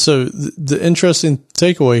 Yeah. So the interesting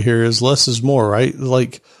takeaway here is less is more, right?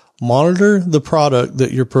 Like monitor the product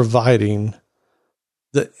that you're providing,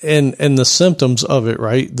 and the symptoms of it,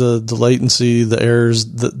 right? The latency, the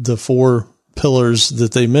errors, the 4 pillars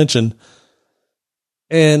that they mentioned,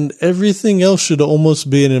 and everything else should almost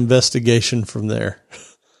be an investigation from there.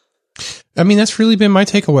 I mean, that's really been my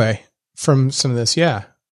takeaway from some of this. Yeah.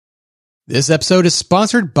 This episode is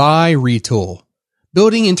sponsored by Retool.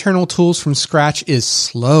 Building internal tools from scratch is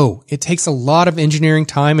slow. It takes a lot of engineering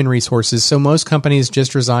time and resources, so most companies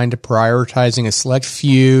just resign to prioritizing a select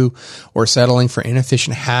few or settling for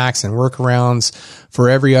inefficient hacks and workarounds for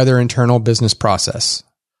every other internal business process.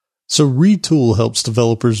 So Retool helps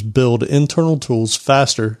developers build internal tools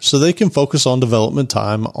faster so they can focus on development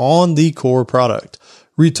time on the core product.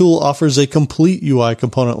 Retool offers a complete UI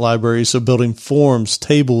component library, so building forms,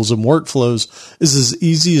 tables, and workflows is as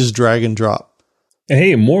easy as drag and drop. And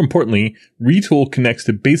hey, more importantly, Retool connects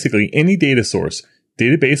to basically any data source,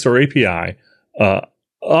 database, or API,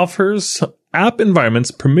 offers app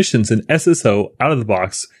environments, permissions, and SSO out of the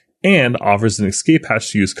box, and offers an escape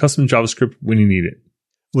hatch to use custom JavaScript when you need it.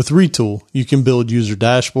 With Retool, you can build user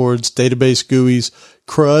dashboards, database GUIs,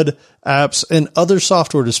 CRUD, apps, and other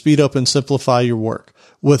software to speed up and simplify your work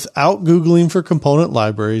without Googling for component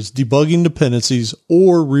libraries, debugging dependencies,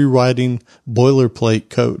 or rewriting boilerplate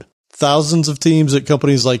code. Thousands of teams at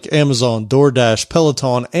companies like Amazon, DoorDash,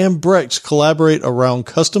 Peloton, and Brex collaborate around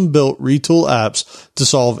custom-built Retool apps to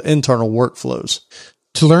solve internal workflows.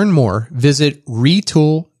 To learn more, visit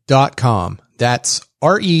retool.com. That's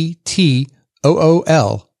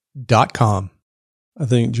RETOOL.com. I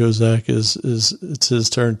think Joe Zack is it's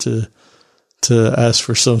his turn to ask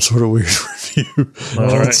for some sort of weird review.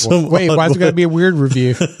 All right. Wait, why's it got to be a weird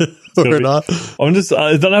review? Or not? I'm just,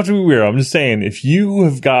 it doesn't have to be weird. I'm just saying, if you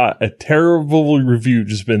have got a terrible review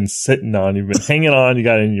just been sitting on, you've been hanging on, you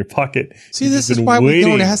got it in your pocket. See, this is why we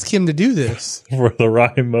don't ask him to do this. For the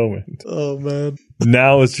right moment. Oh, man.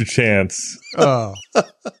 Now is your chance. Oh.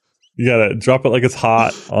 You gotta drop it like it's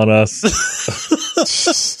hot on us.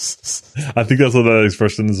 I think that's what that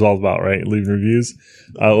expression is all about, right? Leaving reviews.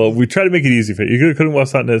 Well, we try to make it easy for you. You go to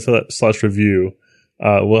codingwebsite.net/review.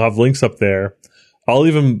 We'll have links up there.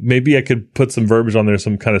 Maybe I could put some verbiage on there,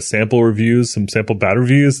 some kind of sample reviews, some sample bad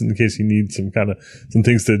reviews in case you need some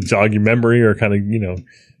things to jog your memory or kind of,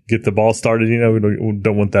 get the ball started. We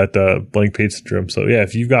don't want that blank page syndrome. So yeah,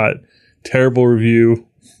 if you've got terrible review,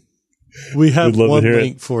 we have one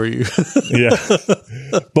link for you. Yeah.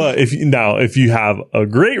 But if you have a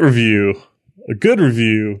great review, a good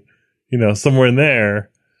review, somewhere in there,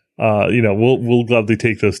 we'll gladly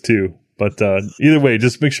take those too. But either way,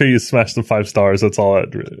 just make sure you smash the 5 stars. That's all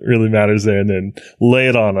that really matters there. And then lay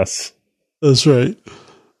it on us. That's right.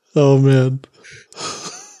 Oh, man.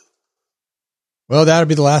 Well, that'll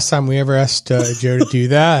be the last time we ever asked Joe to do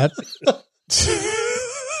that.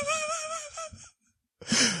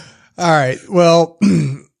 All right. Well,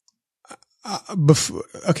 we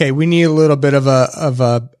need a little bit of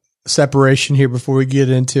a separation here before we get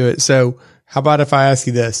into it. So how about if I ask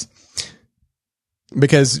you this?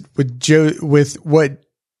 Because with what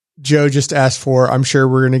Joe just asked for, I'm sure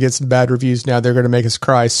we're going to get some bad reviews now. They're going to make us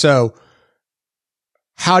cry. So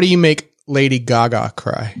how do you make Lady Gaga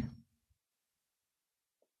cry?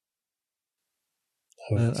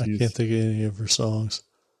 Man, I can't think of any of her songs.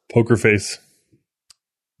 Poker Face.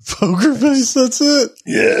 Poker Face, that's it.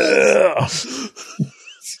 Yeah.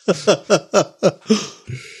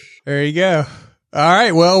 There you go. All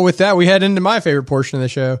right. Well, with that, we head into my favorite portion of the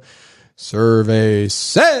show. Survey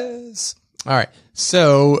says. All right.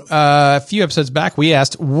 So a few episodes back, we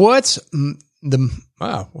asked, how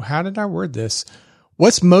did I word this?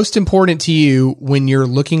 What's most important to you when you're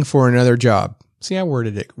looking for another job? See, I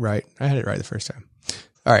worded it right. I had it right the first time.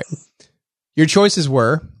 All right. Your choices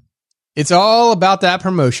were, it's all about that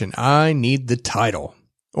promotion. I need the title.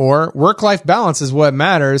 Or work-life balance is what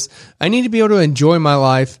matters. I need to be able to enjoy my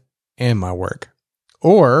life and my work.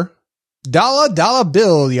 Or dollar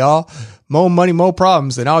bill, y'all. More money, more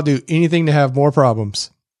problems, and I'll do anything to have more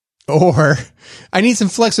problems. Or I need some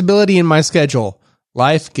flexibility in my schedule.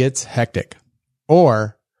 Life gets hectic.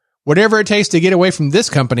 Or whatever it takes to get away from this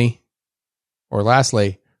company. Or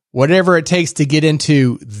lastly, whatever it takes to get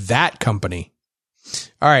into that company.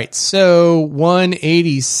 All right, so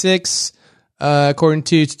 186, according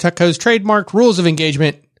to Tucko's trademark rules of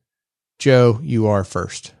engagement. Joe, you are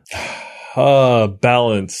first.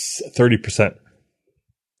 Balance 30%.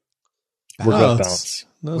 Work-life balance.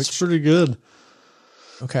 That's pretty good.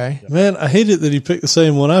 Okay. Man, I hate it that he picked the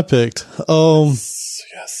same one I picked.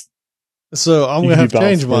 Yes. So I'm going to have to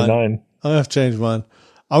change mine. I'm going to have to change mine.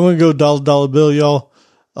 I'm going to go dollar bill, y'all.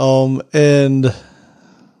 And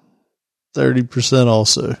 30%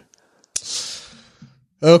 also.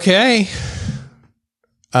 Okay.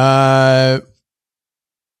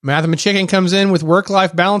 Mathemachicken comes in with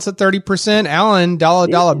work-life balance at 30%. Alan,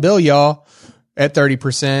 dollar bill, y'all, at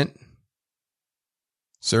 30%.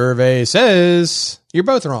 Survey says you're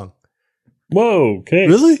both wrong. Whoa, okay.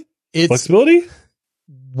 Really? It's flexibility?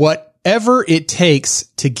 Whatever it takes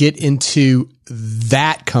to get into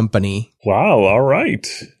that company. Wow, all right.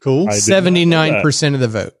 Cool. 79% of the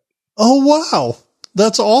vote. Oh, wow.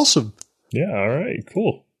 That's awesome. Yeah, all right,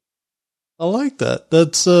 cool. I like that.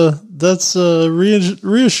 That's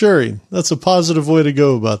reassuring. That's a positive way to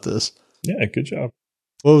go about this. Yeah, good job.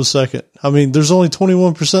 What was second? I mean, there's only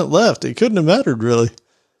 21% left. It couldn't have mattered, really.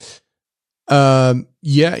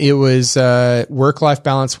 Yeah, it was, work-life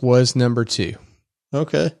balance was number 2.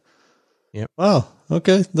 Okay. Yep. Wow.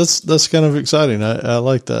 Okay. That's kind of exciting. I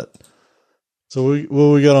like that. So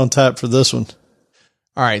what we got on tap for this one?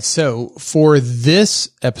 All right. So for this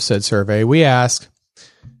episode survey, we ask,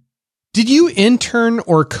 did you intern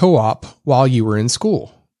or co-op while you were in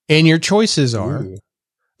school? And your choices are,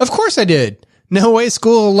 of course I did. No way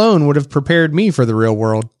school alone would have prepared me for the real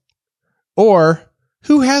world. Or,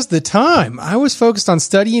 who has the time? I was focused on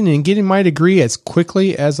studying and getting my degree as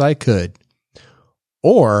quickly as I could.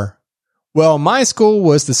 Or, well, my school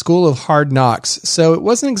was the School of Hard Knocks, so it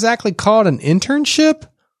wasn't exactly called an internship,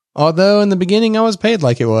 although in the beginning I was paid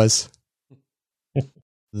like it was.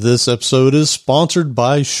 This episode is sponsored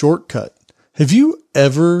by Shortcut. Have you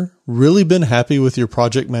ever really been happy with your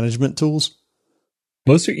project management tools?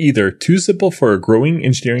 Most are either too simple for a growing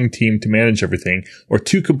engineering team to manage everything, or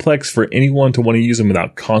too complex for anyone to want to use them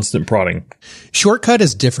without constant prodding. Shortcut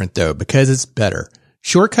is different, though, because it's better.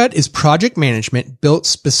 Shortcut is project management built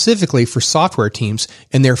specifically for software teams,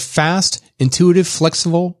 and they're fast, intuitive,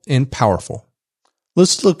 flexible, and powerful.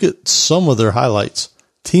 Let's look at some of their highlights.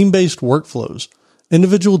 Team-based workflows.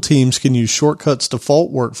 Individual teams can use Shortcut's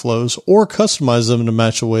default workflows or customize them to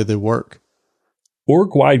match the way they work.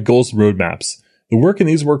 Org-wide goals and roadmaps. The work in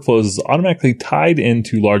these workflows is automatically tied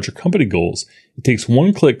into larger company goals. It takes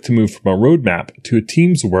one click to move from a roadmap to a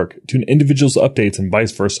team's work to an individual's updates and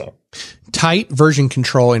vice versa. Tight version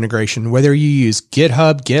control integration, whether you use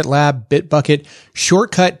GitHub, GitLab, Bitbucket,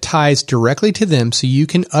 Shortcut ties directly to them so you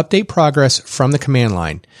can update progress from the command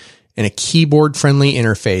line. And a keyboard-friendly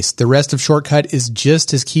interface. The rest of Shortcut is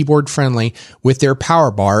just as keyboard-friendly with their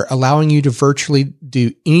power bar, allowing you to virtually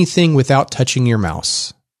do anything without touching your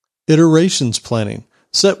mouse. Iterations planning.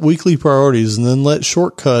 Set weekly priorities and then let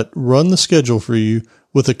Shortcut run the schedule for you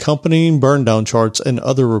with accompanying burn down charts and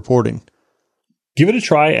other reporting. Give it a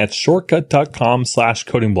try at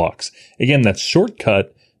shortcut.com/codingblocks. Again, that's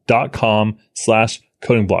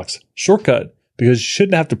shortcut.com/codingblocks. Shortcut, because you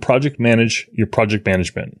shouldn't have to project manage your project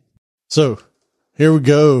management. So here we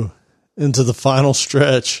go into the final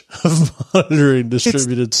stretch of monitoring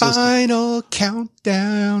distributed systems. Final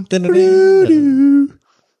countdown.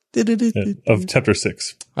 Of chapter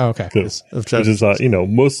 6. Oh, okay. Which is,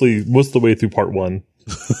 most of the way through part 1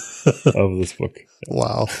 of this book.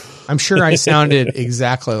 Wow. I'm sure I sounded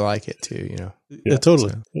exactly like it too, Yeah, totally.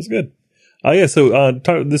 So, that's good.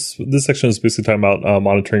 This section is basically talking about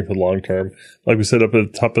monitoring for the long term. Like we said up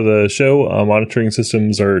at the top of the show, monitoring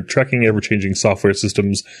systems are tracking ever-changing software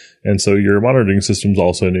systems, and so your monitoring systems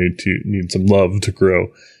also need some love to grow.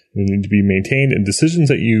 They need to be maintained, and decisions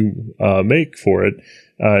that you make for it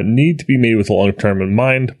need to be made with the long term in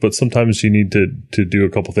mind. But sometimes you need to do a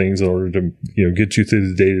couple things in order to get you through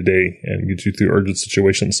the day to day and get you through urgent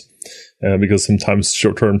situations. Because sometimes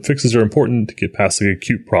short-term fixes are important to get past the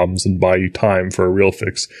acute problems and buy you time for a real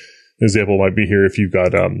fix. An example might be here if you've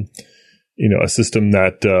got, a system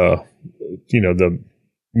that, the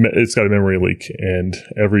it's got a memory leak, and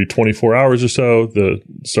every 24 hours or so, the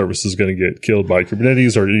service is going to get killed by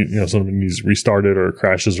Kubernetes, or something needs restarted or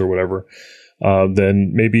crashes or whatever.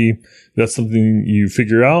 Then maybe that's something you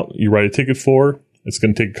figure out, you write a ticket for. It's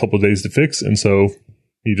going to take a couple of days to fix, and so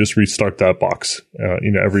you just restart that box,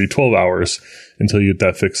 every 12 hours until you get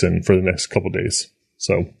that fix in for the next couple of days.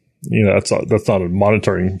 So, that's not a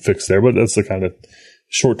monitoring fix there, but that's the kind of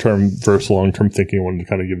short-term versus long-term thinking I wanted to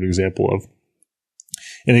kind of give an example of.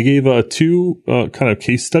 And it gave two kind of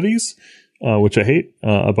case studies, which I hate,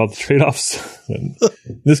 about the trade-offs. In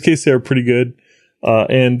this case, they're pretty good.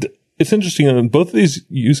 And it's interesting. Both of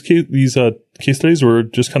these case studies were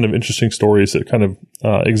just kind of interesting stories that kind of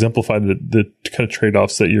exemplify the kind of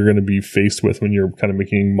trade-offs that you're going to be faced with when you're kind of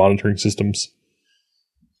making monitoring systems.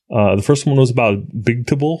 The first one was about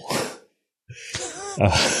Bigtable.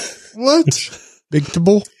 What?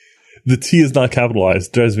 Bigtable? The T is not capitalized.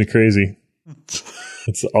 It drives me crazy.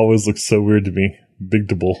 It always looks so weird to me.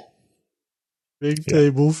 Bigtable. Big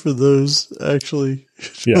table for those actually.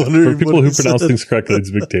 Yeah, for people who pronounce things correctly,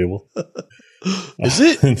 it's Bigtable. Is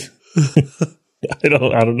it? I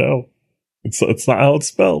don't know. It's not how it's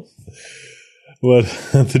spelled. But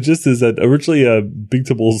the gist is that originally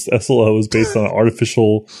Bigtable's SLO was based on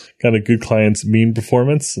artificial kind of good clients mean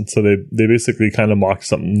performance. And so they basically kind of mocked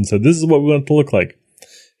something and said, this is what we want it to look like.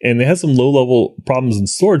 And they had some low-level problems in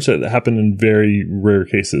storage that happened in very rare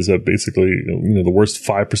cases. That basically, the worst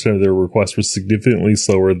 5% of their requests were significantly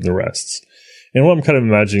slower than the rest. And what I'm kind of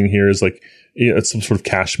imagining here is like it's some sort of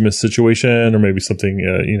cache miss situation, or maybe something,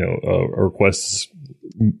 a request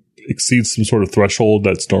exceeds some sort of threshold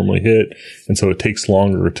that's normally hit, and so it takes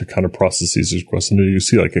longer to kind of process these requests. And you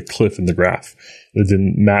see like a cliff in the graph that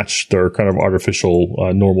didn't match their kind of artificial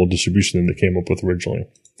normal distribution that they came up with originally.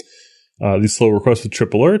 These slow requests with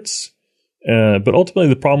trip alerts. But ultimately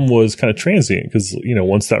the problem was kind of transient because,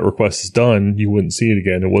 once that request is done, you wouldn't see it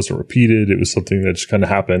again. It wasn't repeated. It was something that just kind of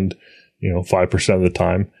happened, 5% of the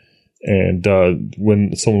time. And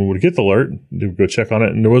when someone would get the alert, they would go check on it.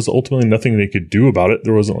 And there was ultimately nothing they could do about it.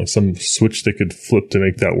 There wasn't like some switch they could flip to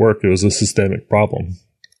make that work. It was a systemic problem.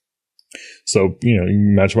 So, you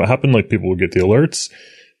imagine what happened. Like people would get the alerts.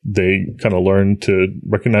 They kind of learned to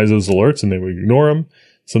recognize those alerts and they would ignore them.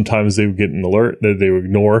 Sometimes they would get an alert that they would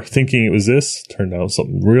ignore thinking it was this. Turned out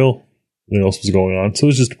something real. Something else was going on. So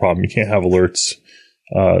it's just a problem. You can't have alerts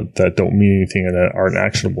that don't mean anything and that aren't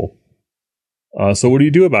actionable. So what do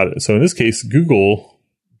you do about it? So in this case, Google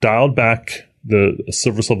dialed back the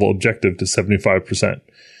service level objective to 75%.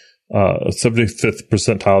 75th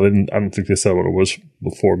percentile. I don't think they said what it was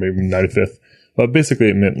before, maybe 95th. But basically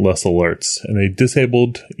it meant less alerts. And they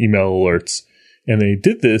disabled email alerts. And they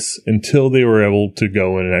did this until they were able to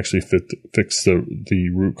go in and actually fix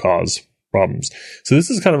the root cause problems. So this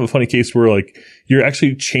is kind of a funny case where like you're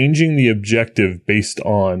actually changing the objective based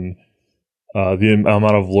on the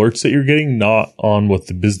amount of alerts that you're getting, not on what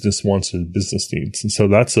the business wants or the business needs. And so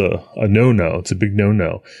that's a no-no. It's a big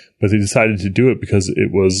no-no. But they decided to do it because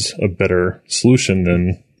it was a better solution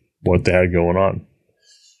than what they had going on.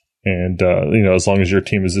 And, as long as your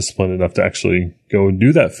team is disciplined enough to actually go and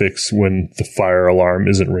do that fix when the fire alarm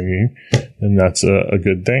isn't ringing, then that's a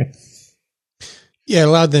good thing. Yeah, it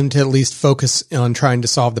allowed them to at least focus on trying to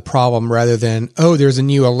solve the problem rather than, there's a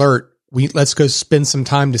new alert. Let's go spend some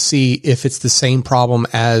time to see if it's the same problem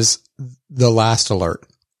as the last alert.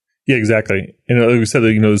 Yeah, exactly. And like we said,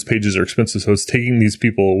 those pages are expensive, so it's taking these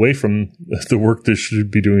people away from the work they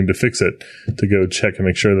should be doing to fix it, to go check and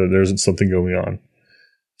make sure that there isn't something going on.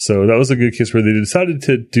 So that was a good case where they decided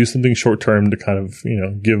to do something short term to kind of,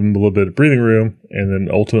 give them a little bit of breathing room, and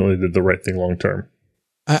then ultimately did the right thing long term.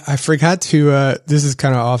 I forgot to, this is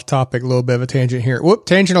kind of off topic, a little bit of a tangent here. Whoop,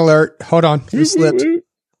 tangent alert. Hold on. Just slipped.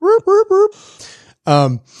 Whoop, whoop,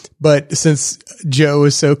 whoop. But since Joe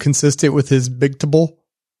is so consistent with his Bigtable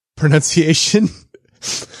pronunciation,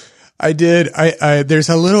 there's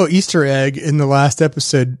a little Easter egg in the last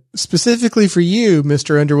episode specifically for you,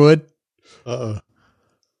 Mr. Underwood. Uh-oh.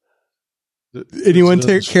 Anyone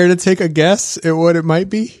care to take a guess at what it might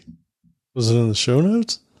be? Was it in the show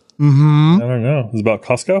notes? Mm-hmm. I don't know. Is it about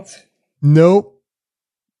Costco? Nope.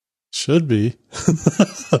 Should be.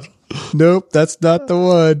 Nope, that's not the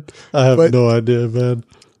one. I have no idea, man.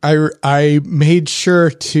 I made sure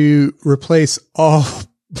to replace all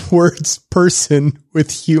words person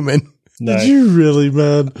with human. Nice. Did you really,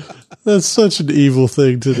 man? That's such an evil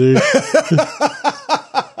thing to do.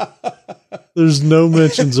 There's no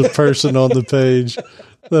mentions of person on the page.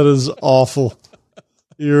 That is awful.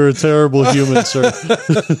 You're a terrible human, sir.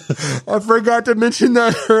 I forgot to mention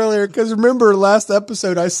that earlier because remember last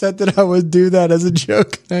episode I said that I would do that as a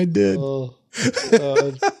joke, and I did.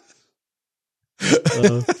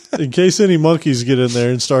 In case any monkeys get in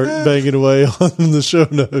there and start banging away on the show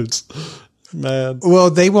notes. Man. Well,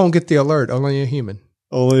 they won't get the alert. Only a human.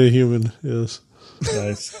 Only a human, yes.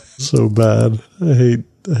 Nice. So bad. I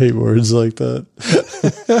hate words like that.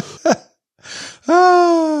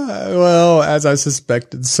 Well, as I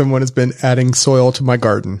suspected, someone has been adding soil to my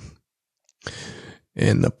garden.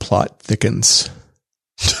 And the plot thickens.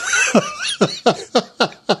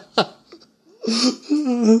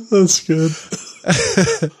 That's good.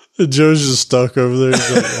 Joe's just stuck over there.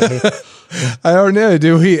 He's like, I don't know.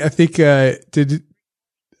 Do we? I think, did.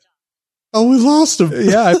 Oh, we lost him.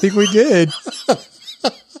 Yeah, I think we did.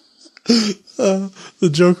 The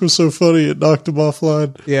joke was so funny, it knocked him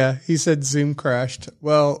offline. Yeah, he said Zoom crashed.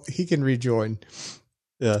 Well, he can rejoin.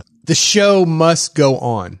 Yeah. The show must go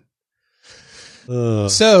on.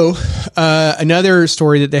 So, another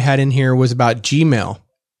story that they had in here was about Gmail.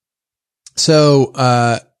 So,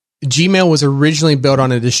 Gmail was originally built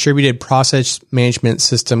on a distributed process management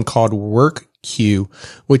system called WorkQueue,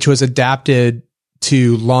 which was adapted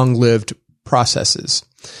to long-lived processes.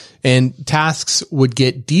 And tasks would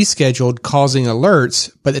get descheduled, causing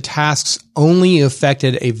alerts, but the tasks only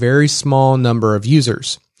affected a very small number of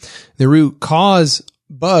users. The root cause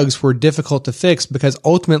bugs were difficult to fix because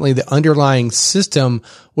ultimately the underlying system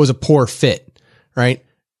was a poor fit, right?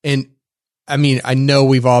 And I mean, I know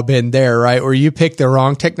we've all been there, right? Where you pick the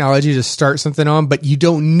wrong technology to start something on, but you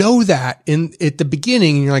don't know that at the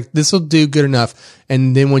beginning, and you're like, this will do good enough.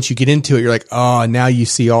 And then once you get into it, you're like, oh, now you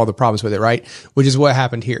see all the problems with it, right? Which is what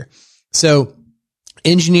happened here. So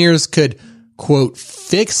engineers could, quote,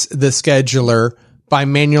 fix the scheduler by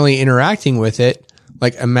manually interacting with it.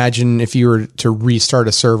 Like, imagine if you were to restart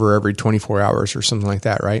a server every 24 hours or something like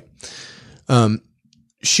that, right?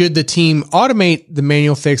 Should the team automate the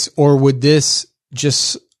manual fix, or would this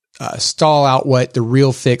just stall out what the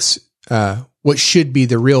real fix, what should be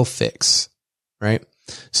the real fix, right?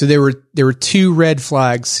 So there were two red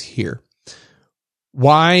flags here.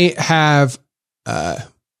 Why have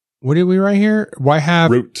what did we write here? Why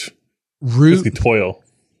have root Basically toil?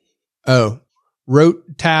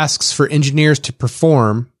 Rote tasks for engineers to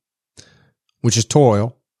perform, which is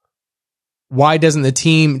toil. Why doesn't the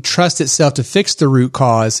team trust itself to fix the root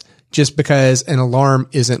cause just because an alarm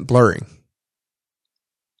isn't blurring?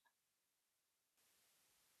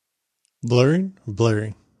 Blurring or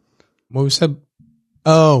blaring? What we said?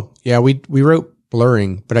 Oh, yeah, we wrote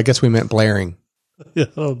blurring, but I guess we meant blaring. Yeah,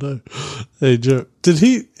 I don't know. Hey, Joe, did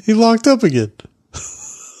he locked up again?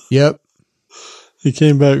 Yep. He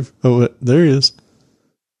came back. Oh, wait, there he is.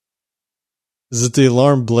 Is it the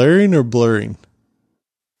alarm blaring or blurring?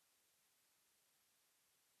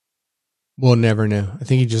 We'll never know. I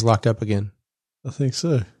think he just locked up again. I think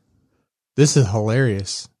so. This is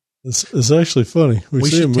hilarious. It's actually funny. We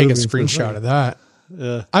see should him take a moving for screenshot of that.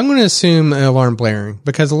 Yeah. I'm going to assume an alarm blaring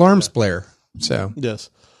because alarms blare. So yes.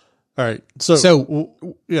 All right. So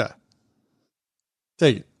yeah.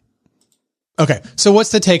 Take it. Okay. So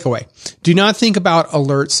what's the takeaway? Do not think about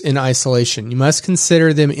alerts in isolation. You must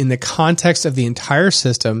consider them in the context of the entire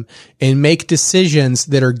system and make decisions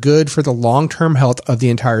that are good for the long-term health of the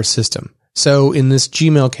entire system. So in this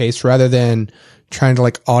Gmail case, rather than trying to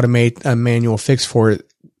like automate a manual fix for it,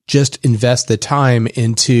 just invest the time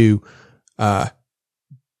into,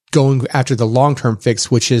 going after the long-term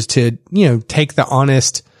fix, which is to, take the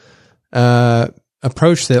honest,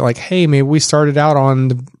 approach that like, hey, maybe we started out on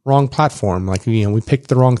the wrong platform. Like, we picked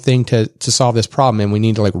the wrong thing to solve this problem and we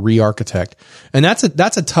need to like re-architect. And that's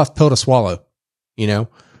a tough pill to swallow,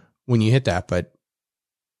 when you hit that, but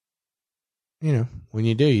when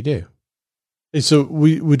you do, you do. Hey, so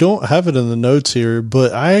we don't have it in the notes here,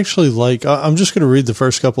 but I actually I'm just going to read the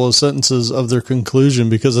first couple of sentences of their conclusion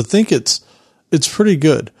because I think it's pretty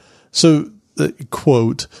good. So,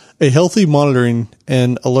 quote, a healthy monitoring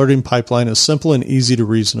and alerting pipeline is simple and easy to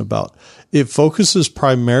reason about. It focuses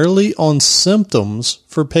primarily on symptoms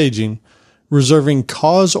for paging, reserving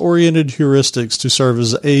cause-oriented heuristics to serve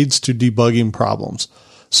as aids to debugging problems.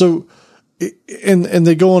 So, and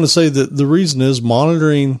they go on to say that the reason is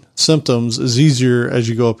monitoring symptoms is easier as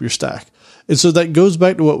you go up your stack. And so that goes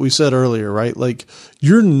back to what we said earlier, right? Like,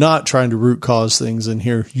 you're not trying to root cause things in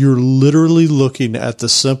here. You're literally looking at the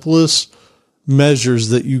simplest measures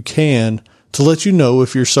that you can to let you know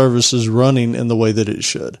if your service is running in the way that it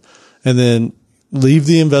should. And then leave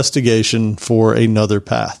the investigation for another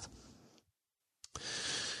path.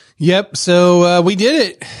 Yep. So we did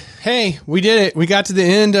it. Hey, we did it. We got to the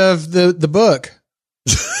end of the book.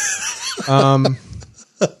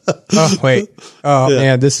 Oh, wait. Oh, yeah.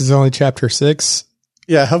 Man, this is only chapter 6.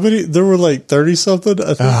 Yeah, how many? There were like 30 something.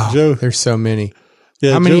 I think Joe. There's so many.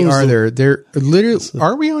 Yeah, how many Joe was are there? There literally.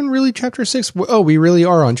 Are we on really chapter 6? Oh, we really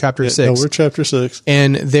are on chapter 6. No, we're chapter 6,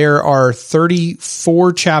 and there are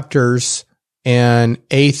 34 chapters and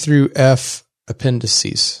A through F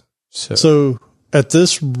appendices. So at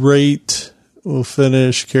this rate, we'll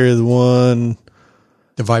finish carry the one.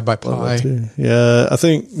 Divide by pi. Yeah, I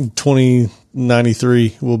think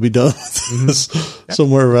 2093 will be done with this,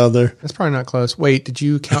 somewhere around there. That's probably not close. Wait, did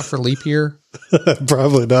you count for leap year?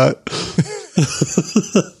 Probably not.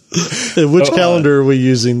 And which calendar are we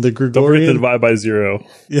using? The Gregorian? Don't forget to divide by 0.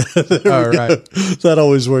 Yeah, there we go. That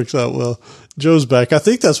always works out well. Joe's back. I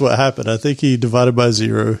think that's what happened. I think he divided by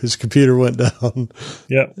 0. His computer went down.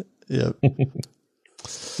 Yep. Yep.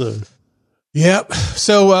 So... Yep.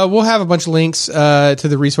 So we'll have a bunch of links to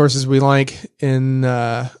the resources we like in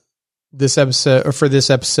this episode or for this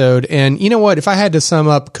episode. And you know what? If I had to sum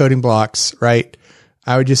up coding blocks, right,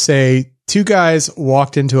 I would just say 2 guys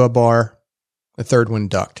walked into a bar, a third one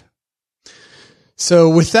ducked. So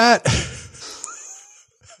with that,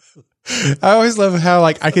 I always love how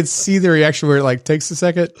like I could see the reaction where it like takes a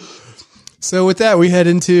second. So with that, we head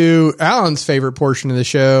into Alan's favorite portion of the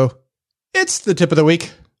show. It's the tip of the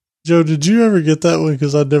week. Joe, did you ever get that one?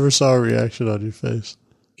 Because I never saw a reaction on your face.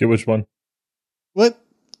 Get which one? What?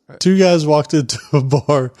 2 guys walked into a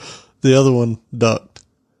bar. The other one ducked.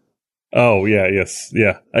 Oh, yeah, yes.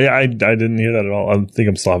 Yeah. I didn't hear that at all. I think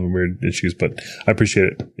I'm still having weird issues, but I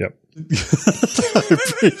appreciate it. Yep.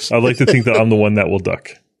 I'd like to think that I'm the one that will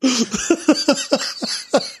duck.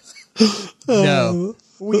 No.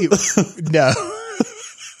 No.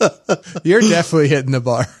 You're definitely hitting the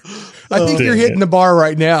bar. I think you're hitting the bar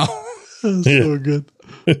right now. That's so good.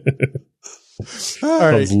 All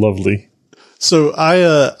right. Sounds lovely. So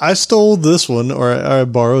I stole this one, or I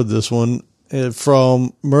borrowed this one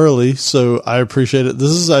from Merle, so I appreciate it. This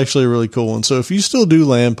is actually a really cool one. So if you still do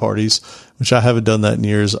LAN parties, which I haven't done that in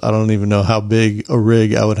years, I don't even know how big a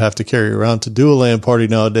rig I would have to carry around to do a LAN party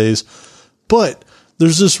nowadays. But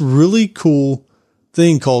there's this really cool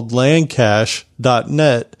thing called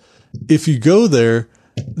LANcache.net. If you go there,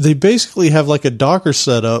 they basically have like a Docker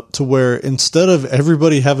setup to where instead of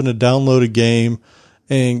everybody having to download a game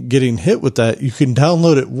and getting hit with that, you can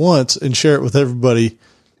download it once and share it with everybody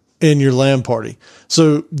in your LAN party.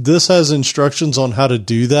 So this has instructions on how to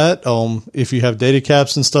do that. If you have data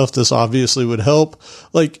caps and stuff, this obviously would help.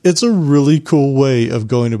 Like, it's a really cool way of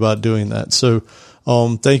going about doing that. So,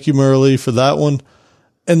 thank you, Merle, for that one.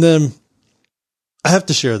 And then I have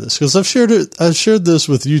to share this because I've shared this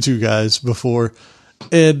with you 2 guys before.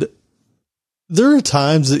 And there are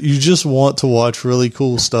times that you just want to watch really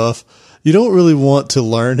cool stuff. You don't really want to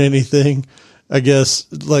learn anything. I guess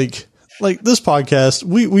like this podcast,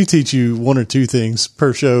 we teach you 1 or 2 things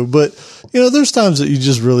per show, but there's times that you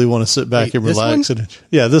just really want to sit back and relax.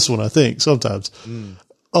 Yeah, this one, I think sometimes.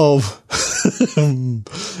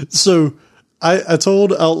 So I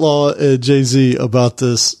told Outlaw and Jay-Z about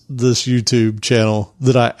this YouTube channel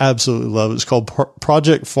that I absolutely love. It's called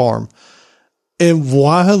Project Farm. And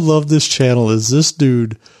why I love this channel is this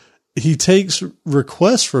dude, he takes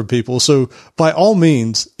requests from people. So by all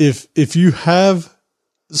means, if you have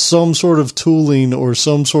some sort of tooling or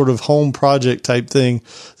some sort of home project type thing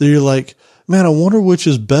that you're like, man, I wonder which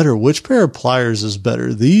is better. Which pair of pliers is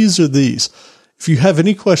better? These or these? If you have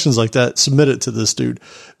any questions like that, submit it to this dude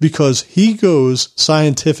because he goes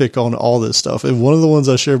scientific on all this stuff. And one of the ones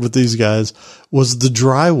I shared with these guys was the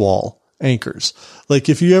drywall anchors. Like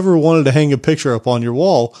if you ever wanted to hang a picture up on your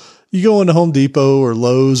wall, you go into Home Depot or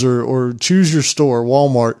Lowe's or choose your store,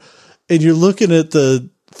 Walmart, and you're looking at the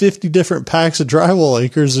 50 different packs of drywall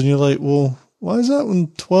anchors and you're like, well, why is that one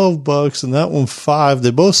 $12 and that one $5?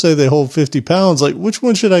 They both say they hold 50 pounds. Like, which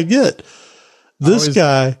one should I get? This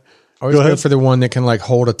guy. I always go for the one that can like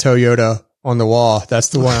hold a Toyota on the wall. That's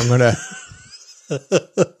the one I'm going to.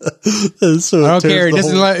 So I don't care.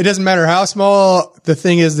 It doesn't matter how small the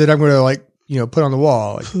thing is that I'm going to like, put on the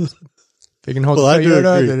wall. Like, if it can hold the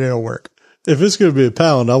Toyota, then it'll work. If it's going to be a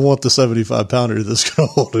pound, I want the 75 pounder that's going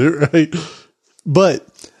to hold it, right?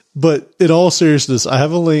 But in all seriousness, I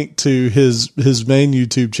have a link to his main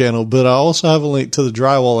YouTube channel, but I also have a link to the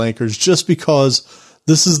drywall anchors just because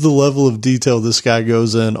this is the level of detail this guy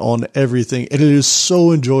goes in on everything. And it is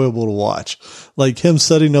so enjoyable to watch. Like him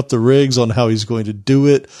setting up the rigs on how he's going to do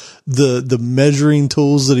it, the measuring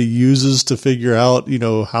tools that he uses to figure out,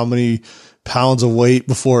 how many pounds of weight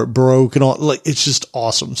before it broke and all. Like, it's just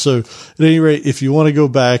awesome. So at any rate, if you want to go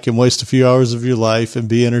back and waste a few hours of your life and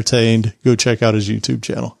be entertained, go check out his YouTube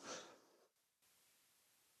channel.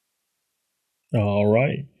 All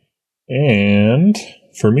right. And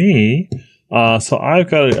for me, So I've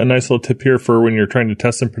got a nice little tip here for when you're trying to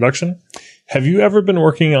test in production. Have you ever been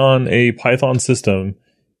working on a Python system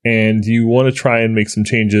and you want to try and make some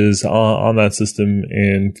changes on that system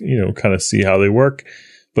and, kind of see how they work?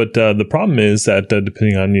 But the problem is that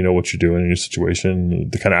depending on, what you're doing in your situation,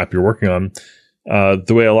 the kind of app you're working on,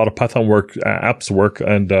 the way a lot of Python apps work,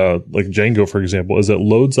 and like Django, for example, is it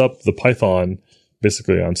loads up the Python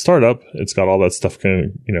basically on startup. It's got all that stuff kind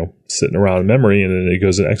of, sitting around in memory, and then it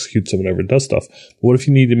goes and executes it whenever it does stuff. But what if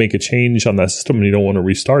you need to make a change on that system and you don't want to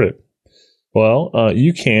restart it? Well,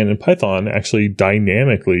 you can in Python actually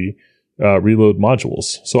dynamically reload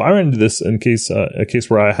modules. So I ran into this in a case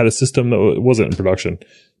where I had a system that wasn't in production,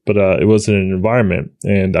 but it was in an environment,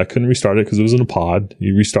 and I couldn't restart it because it was in a pod.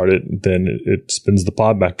 You restart it, then it spins the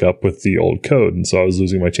pod back up with the old code, and so I was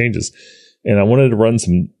losing my changes. And I wanted to run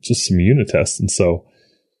some unit tests. And so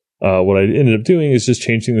what I ended up doing is just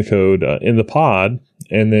changing the code in the pod.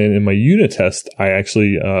 And then in my unit test, I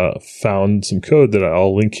actually found some code that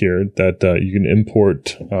I'll link here that you can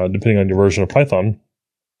import depending on your version of Python.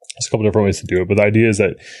 There's a couple different ways to do it. But the idea is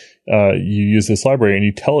that you use this library and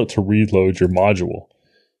you tell it to reload your module.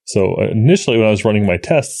 So initially when I was running my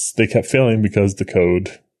tests, they kept failing because the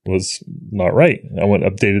code was not right. I went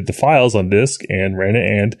and updated the files on disk and ran it,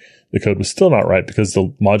 and the code was still not right because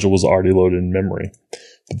the module was already loaded in memory.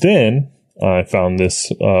 But then I found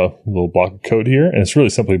this little block of code here, and it's really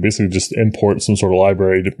simply basically just import some sort of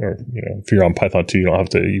library if you're on Python 2, you don't have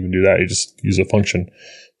to even do that. You just use a function.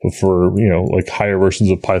 But for, like higher versions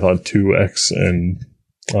of Python 2x and,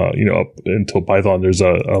 up until Python, there's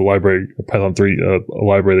a library, Python 3, a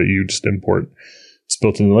library that you just import. It's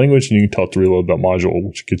built in the language, and you can tell it to reload that module,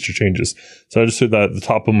 which gets your changes. So I just did that at the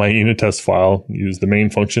top of my unit test file, use the main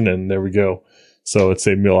function, and there we go. So it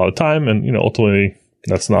saved me a lot of time, and ultimately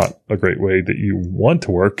that's not a great way that you want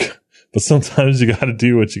to work. But sometimes you got to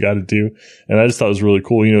do what you got to do. And I just thought it was really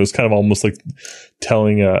cool. It's kind of almost like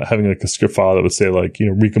having like a script file that would say like,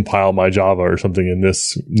 recompile my Java or something in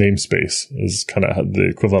this namespace is kind of the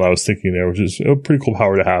equivalent I was thinking there, which is a pretty cool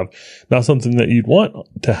power to have. Not something that you'd want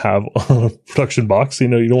to have on a production box. You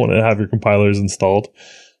don't want to have your compilers installed,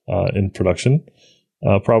 in production,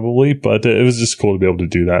 probably, but it was just cool to be able to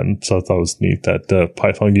do that. And so I thought it was neat that,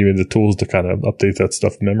 Python gave me the tools to kind of update that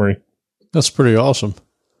stuff in memory. That's pretty awesome.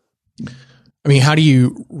 I mean, how do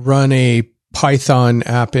you run a Python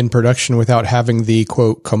app in production without having the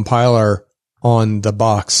quote compiler on the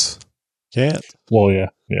box? Can't. Well, yeah.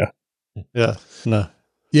 No.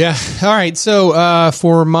 Yeah. All right. So,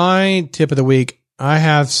 for my tip of the week, I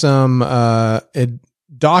have some,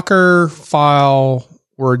 Docker file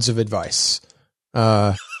words of advice.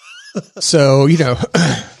 So,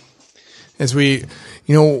 as we,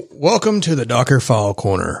 welcome to the Docker file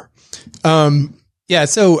corner. Yeah,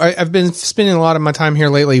 so I've been spending a lot of my time here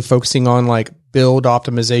lately focusing on like build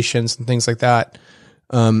optimizations and things like that,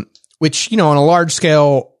 which, on a large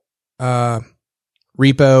scale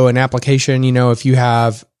repo and application, if you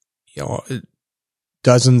have,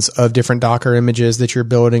 dozens of different Docker images that you're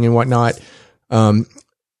building and whatnot,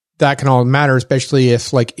 that can all matter, especially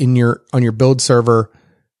if like on your build server,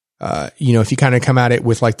 if you kind of come at it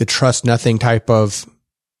with like the trust nothing type of,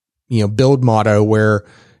 build motto where,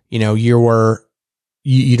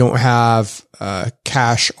 you don't have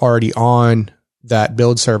cache already on that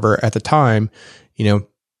build server at the time,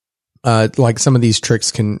 like some of these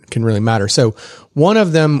tricks can really matter. So one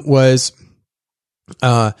of them was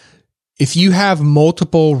if you have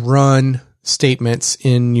multiple run statements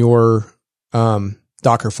in your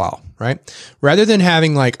Docker file, right? Rather than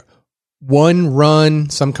having like one run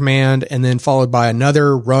some command and then followed by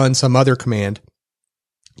another run some other command,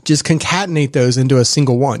 just concatenate those into a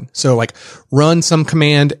single one. So like run some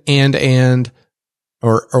command and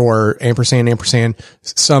or ampersand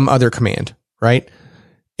some other command, right?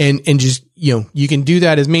 And just, you can do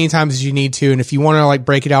that as many times as you need to. And if you want to like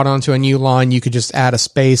break it out onto a new line, you could just add a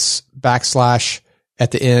space > at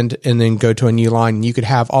the end and then go to a new line. And you could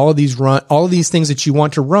have all of these things that you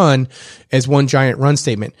want to run as one giant run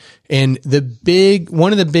statement. And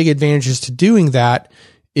one of the big advantages to doing that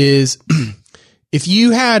is if you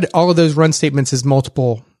had all of those run statements as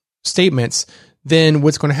multiple statements, then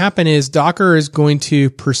what's going to happen is Docker is going to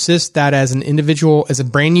persist that as a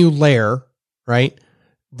brand new layer, right?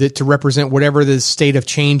 That to represent whatever the state of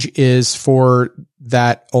change is for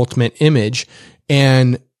that ultimate image.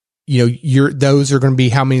 And, those are going to be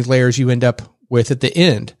how many layers you end up with at the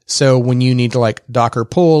end. So when you need to like Docker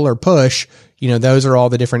pull or push, those are all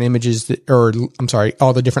the different images all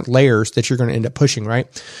the different layers that you're going to end up pushing, right?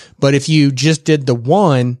 But if you just did the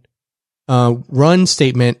one, run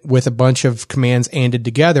statement with a bunch of commands anded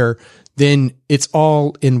together, then it's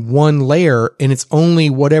all in one layer, and it's only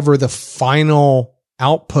whatever the final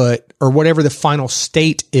output or whatever the final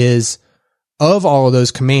state is of all of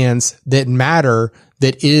those commands that matter,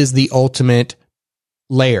 that is the ultimate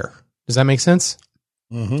layer. Does that make sense?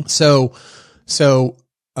 Mm-hmm. So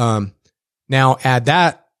now add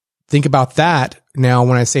that, think about that now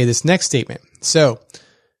when I say this next statement. So,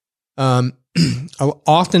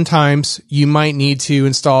 oftentimes you might need to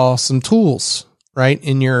install some tools, right,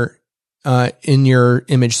 in your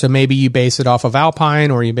image. So maybe you base it off of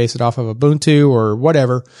Alpine, or you base it off of Ubuntu, or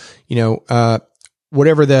whatever,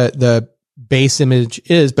 whatever the base image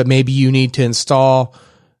is, but maybe you need to install,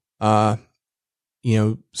 some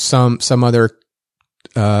other,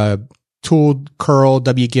 tool, curl,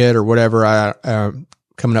 wget, or whatever.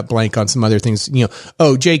 Coming up blank on some other things,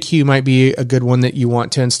 JQ might be a good one that you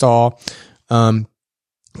want to install.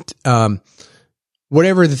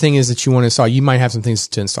 Whatever the thing is that you want to install, you might have some things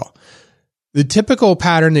to install. The typical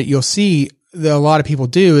pattern that you'll see that a lot of people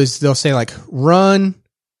do is they'll say like run,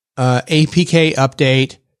 APK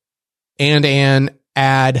update and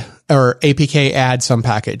add, or APK add some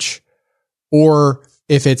package. Or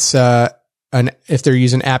if it's, if they're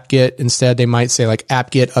using apt-get instead, they might say like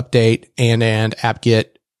apt-get update and apt-get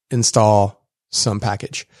install some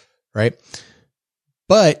package, right?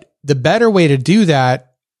 But the better way to do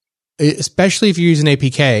that, especially if you're using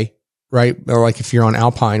APK, right? Or like if you're on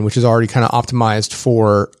Alpine, which is already kind of optimized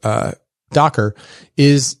for Docker,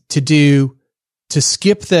 is to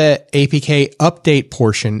skip the APK update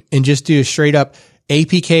portion and just do a straight up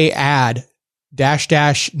APK add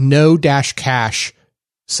 -- no - cache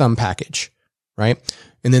some package. Right.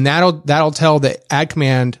 And then that'll tell the add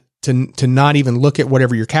command to not even look at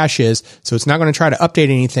whatever your cache is. So it's not going to try to update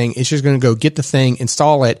anything. It's just going to go get the thing,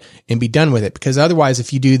 install it, and be done with it. Because otherwise,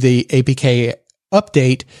 if you do the APK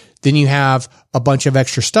update, then you have a bunch of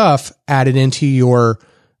extra stuff added into your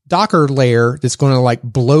Docker layer that's going to like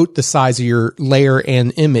bloat the size of your layer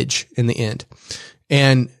and image in the end.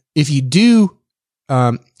 And if you do,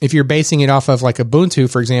 if you're basing it off of like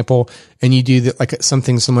Ubuntu, for example, and you do like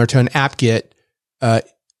something similar to an apt-get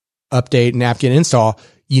update and apt-get install,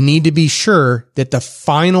 you need to be sure that the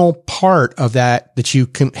final part of that you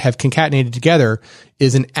have concatenated together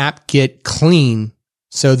is an apt-get clean,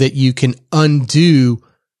 so that you can undo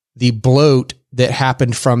the bloat that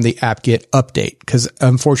happened from the apt-get update. Because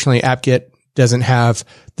unfortunately, apt-get doesn't have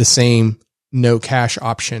the same no cache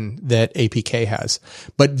option that APK has.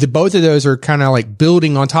 But both of those are kind of like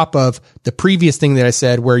building on top of the previous thing that I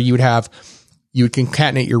said, where you would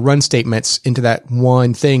concatenate your run statements into that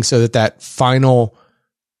one thing, so that final,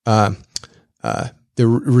 the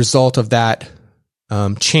result of that,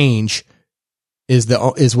 change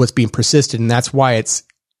is what's being persisted. And that's why it's,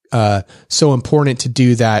 so important to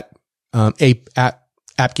do that,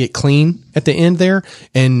 apt-get clean at the end there.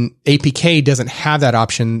 And APK doesn't have that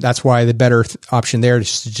option. That's why the better option there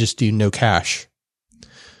is to just do no cache.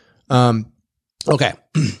 Okay.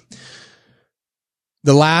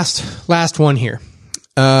 The last one here.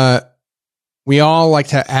 We all like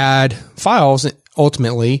to add files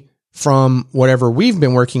ultimately from whatever we've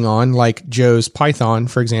been working on, like Joe's Python,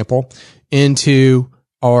 for example, into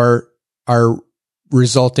our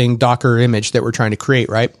resulting Docker image that we're trying to create,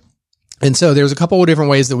 right? And so there's a couple of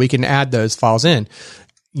different ways that we can add those files in,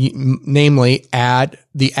 namely add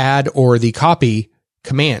or the copy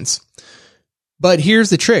commands. But here's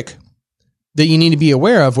the trick that you need to be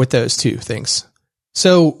aware of with those two things.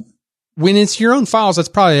 So when it's your own files, that's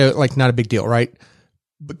probably like not a big deal, right?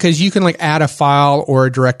 Because you can like add a file or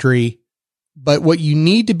a directory. But what you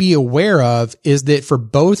need to be aware of is that for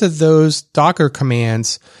both of those Docker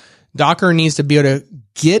commands, Docker needs to be able to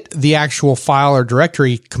get the actual file or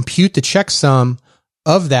directory, compute the checksum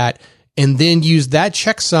of that, and then use that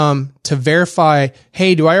checksum to verify,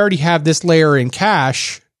 hey, do I already have this layer in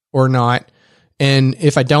cache or not? And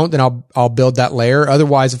if I don't, then I'll build that layer.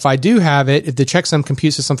 Otherwise, if I do have it, if the checksum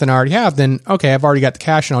computes to something I already have, then okay, I've already got the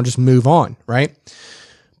cache and I'll just move on, right?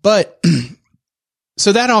 But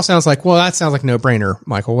so that all sounds like, well, that sounds like no brainer,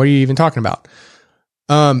 Michael. What are you even talking about?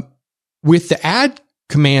 With the add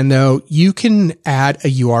command though, you can add a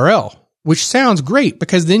URL, which sounds great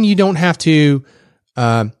because then you don't have to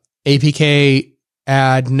APK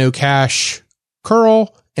add no cache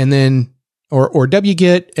curl and then or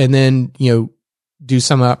wget and then do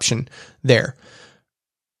some option there,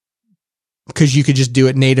 because you could just do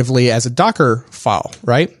it natively as a Docker file,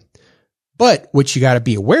 right? But what you got to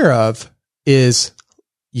be aware of is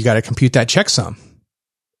you got to compute that checksum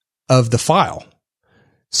of the file.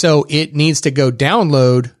 So it needs to go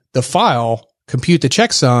download the file, compute the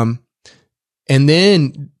checksum, and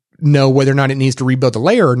then know whether or not it needs to rebuild the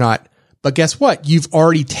layer or not. But guess what? You've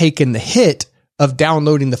already taken the hit of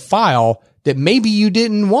downloading the file that maybe you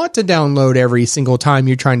didn't want to download every single time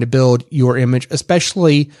you're trying to build your image,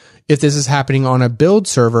 especially if this is happening on a build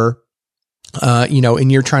server,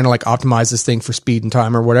 and you're trying to like optimize this thing for speed and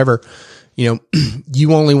time or whatever. You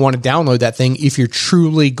only want to download that thing if you're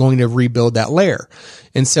truly going to rebuild that layer.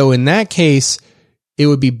 And so in that case, it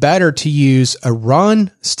would be better to use a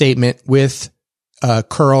run statement with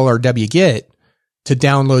curl or wget to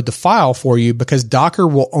download the file for you, because Docker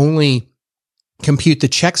will only compute the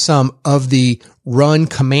checksum of the run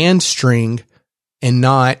command string and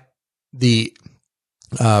not the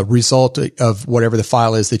result of whatever the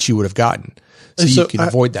file is that you would have gotten. So you can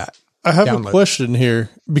avoid that. I have a question here,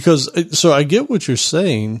 because I get what you're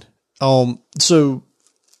saying.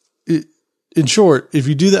 In short, if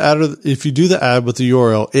you do the add with the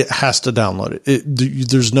URL, it has to download it.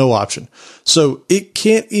 There's no option. So it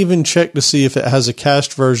can't even check to see if it has a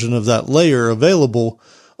cached version of that layer available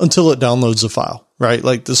until it downloads the file, right?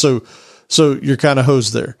 So you're kind of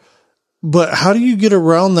hosed there. But how do you get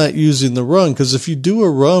around that using the run? Because if you do a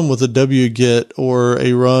run with a wget or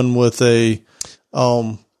a run with a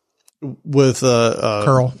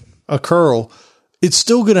curl, it's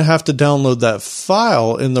still going to have to download that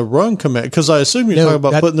file in the run command. Because I assume you're talking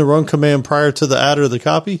about putting the run command prior to the add or the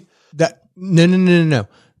copy. No.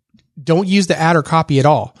 Don't use the add or copy at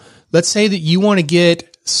all. Let's say that you want to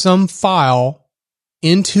get some file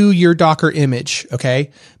into your Docker image.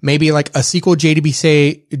 Okay. Maybe like a SQL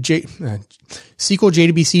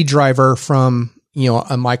JDBC driver from,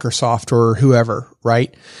 a Microsoft or whoever,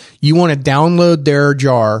 right? You want to download their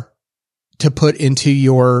jar to put into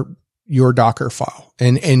your Docker file.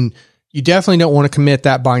 And you definitely don't want to commit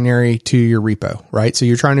that binary to your repo, right? So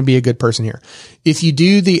you're trying to be a good person here. If you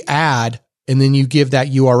do the add and then you give that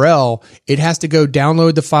URL, it has to go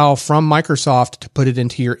download the file from Microsoft to put it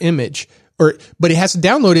into your image, but it has to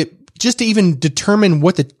download it just to even determine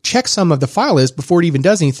what the checksum of the file is before it even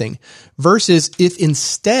does anything. Versus if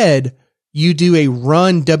instead you do a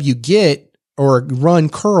run wget or a run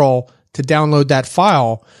curl to download that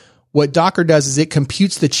file, what Docker does is it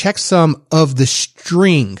computes the checksum of the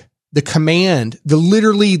string, the command,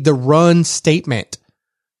 literally the run statement,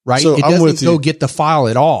 right? So it doesn't go get the file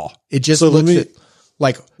at all. It just looks at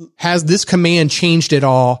has this command changed at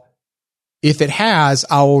all? If it has,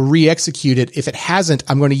 I will re-execute it. If it hasn't,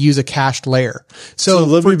 I'm going to use a cached layer. So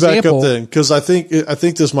let me back up then, because I think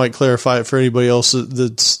this might clarify it for anybody else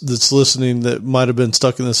that's listening that might have been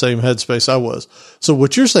stuck in the same headspace I was. So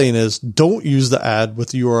what you're saying is don't use the add with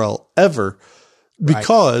the URL ever,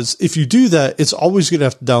 because if you do that, it's always going to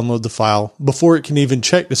have to download the file before it can even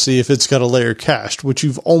check to see if it's got a layer cached, which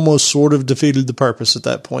you've almost sort of defeated the purpose at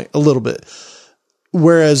that point a little bit.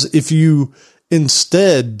 Whereas if you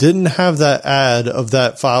instead didn't have that add of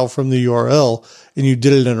that file from the URL and you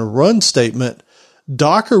did it in a run statement,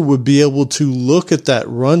 Docker would be able to look at that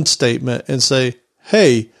run statement and say,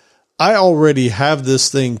 hey, I already have this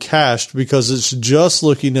thing cached because it's just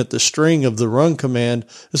looking at the string of the run command.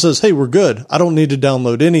 It says, hey, we're good. I don't need to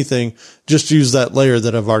download anything. Just use that layer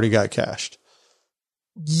that I've already got cached.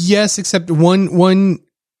 Yes, except one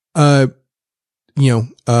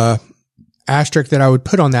asterisk that I would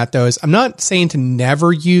put on that though is I'm not saying to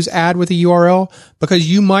never use add with a URL, because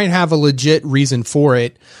you might have a legit reason for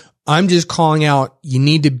it. I'm just calling out, you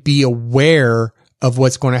need to be aware of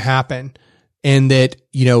what's going to happen. And that,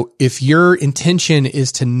 if your intention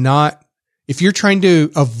is if you're trying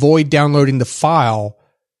to avoid downloading the file,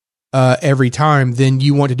 every time, then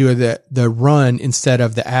you want to do the run instead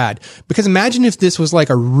of the add. Because imagine if this was like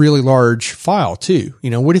a really large file too.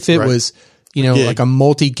 What if it was, like a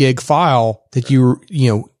multi-gig file that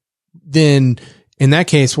then in that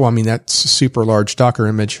case, that's a super large Docker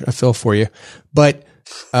image. I feel for you. But,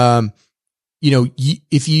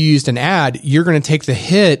 if you used an add, you're going to take the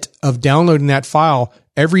hit of downloading that file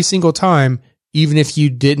every single time, even if you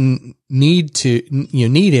didn't need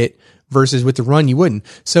it, versus with the run, you wouldn't.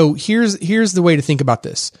 So here's the way to think about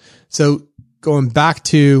this. So going back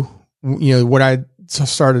to, what I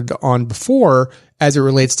started on before, as it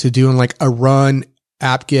relates to doing like a run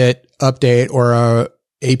apt-get update or a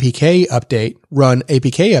APK update, run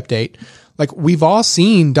APK update. Like we've all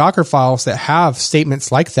seen Docker files that have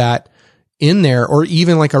statements like that in there, or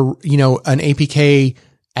even like an APK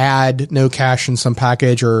add no cache in some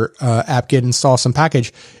package or apt-get install some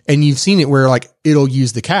package. And you've seen it where like it'll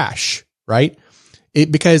use the cache, right?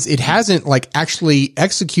 Because it hasn't like actually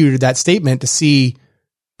executed that statement to see,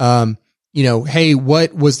 hey,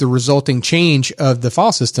 what was the resulting change of the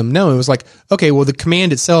file system? No, it was like, okay, well, the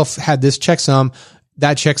command itself had this checksum.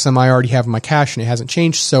 that checksum I already have in my cache and it hasn't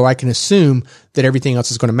changed. So I can assume that everything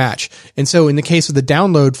else is going to match. And so in the case of the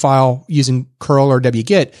download file using curl or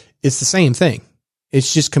wget, it's the same thing.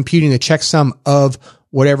 It's just computing the checksum of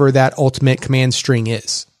whatever that ultimate command string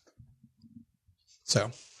is.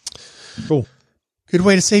 So cool. Good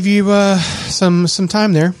way to save you some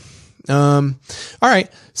time there. All right.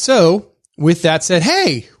 So with that said,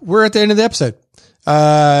 hey, we're at the end of the episode.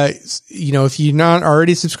 If you're not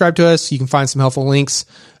already subscribed to us, you can find some helpful links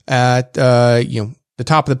at the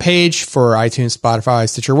top of the page for iTunes, Spotify,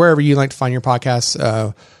 Stitcher, wherever you like to find your podcasts.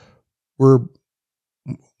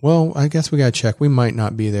 I guess we got to check. We might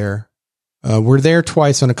not be there. We're there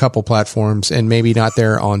twice on a couple platforms and maybe not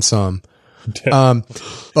there on some.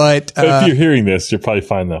 But if you're hearing this, you're probably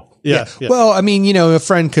fine though. Yeah. Well, I mean, a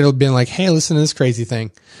friend could have been like, hey, listen to this crazy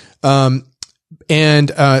thing.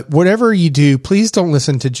 And whatever you do, please don't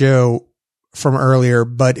listen to Joe from earlier.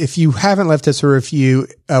 But if you haven't left us a review,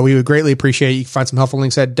 we would greatly appreciate it. You can find some helpful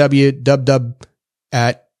links at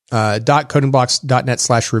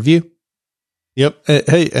www.codingblocks.net/review. Yep.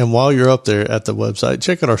 Hey, and while you're up there at the website,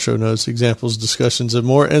 check out our show notes, examples, discussions, and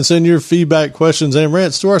more, and send your feedback, questions, and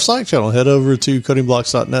rants to our Slack channel. Head over to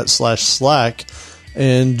codingblocks.net/Slack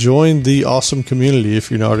and join the awesome community if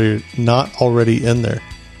you're not already in there.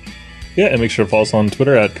 Yeah, and make sure to follow us on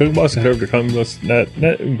Twitter at CodingBlocks and head over to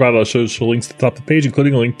codingblocks.net and provide all show links to the top of the page,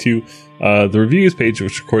 including a link to the reviews page,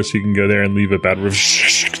 which of course you can go there and leave a bad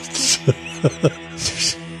review.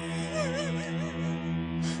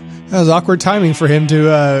 That was awkward timing for him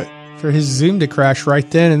for his Zoom to crash right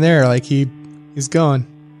then and there. Like he's gone.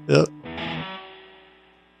 Yep.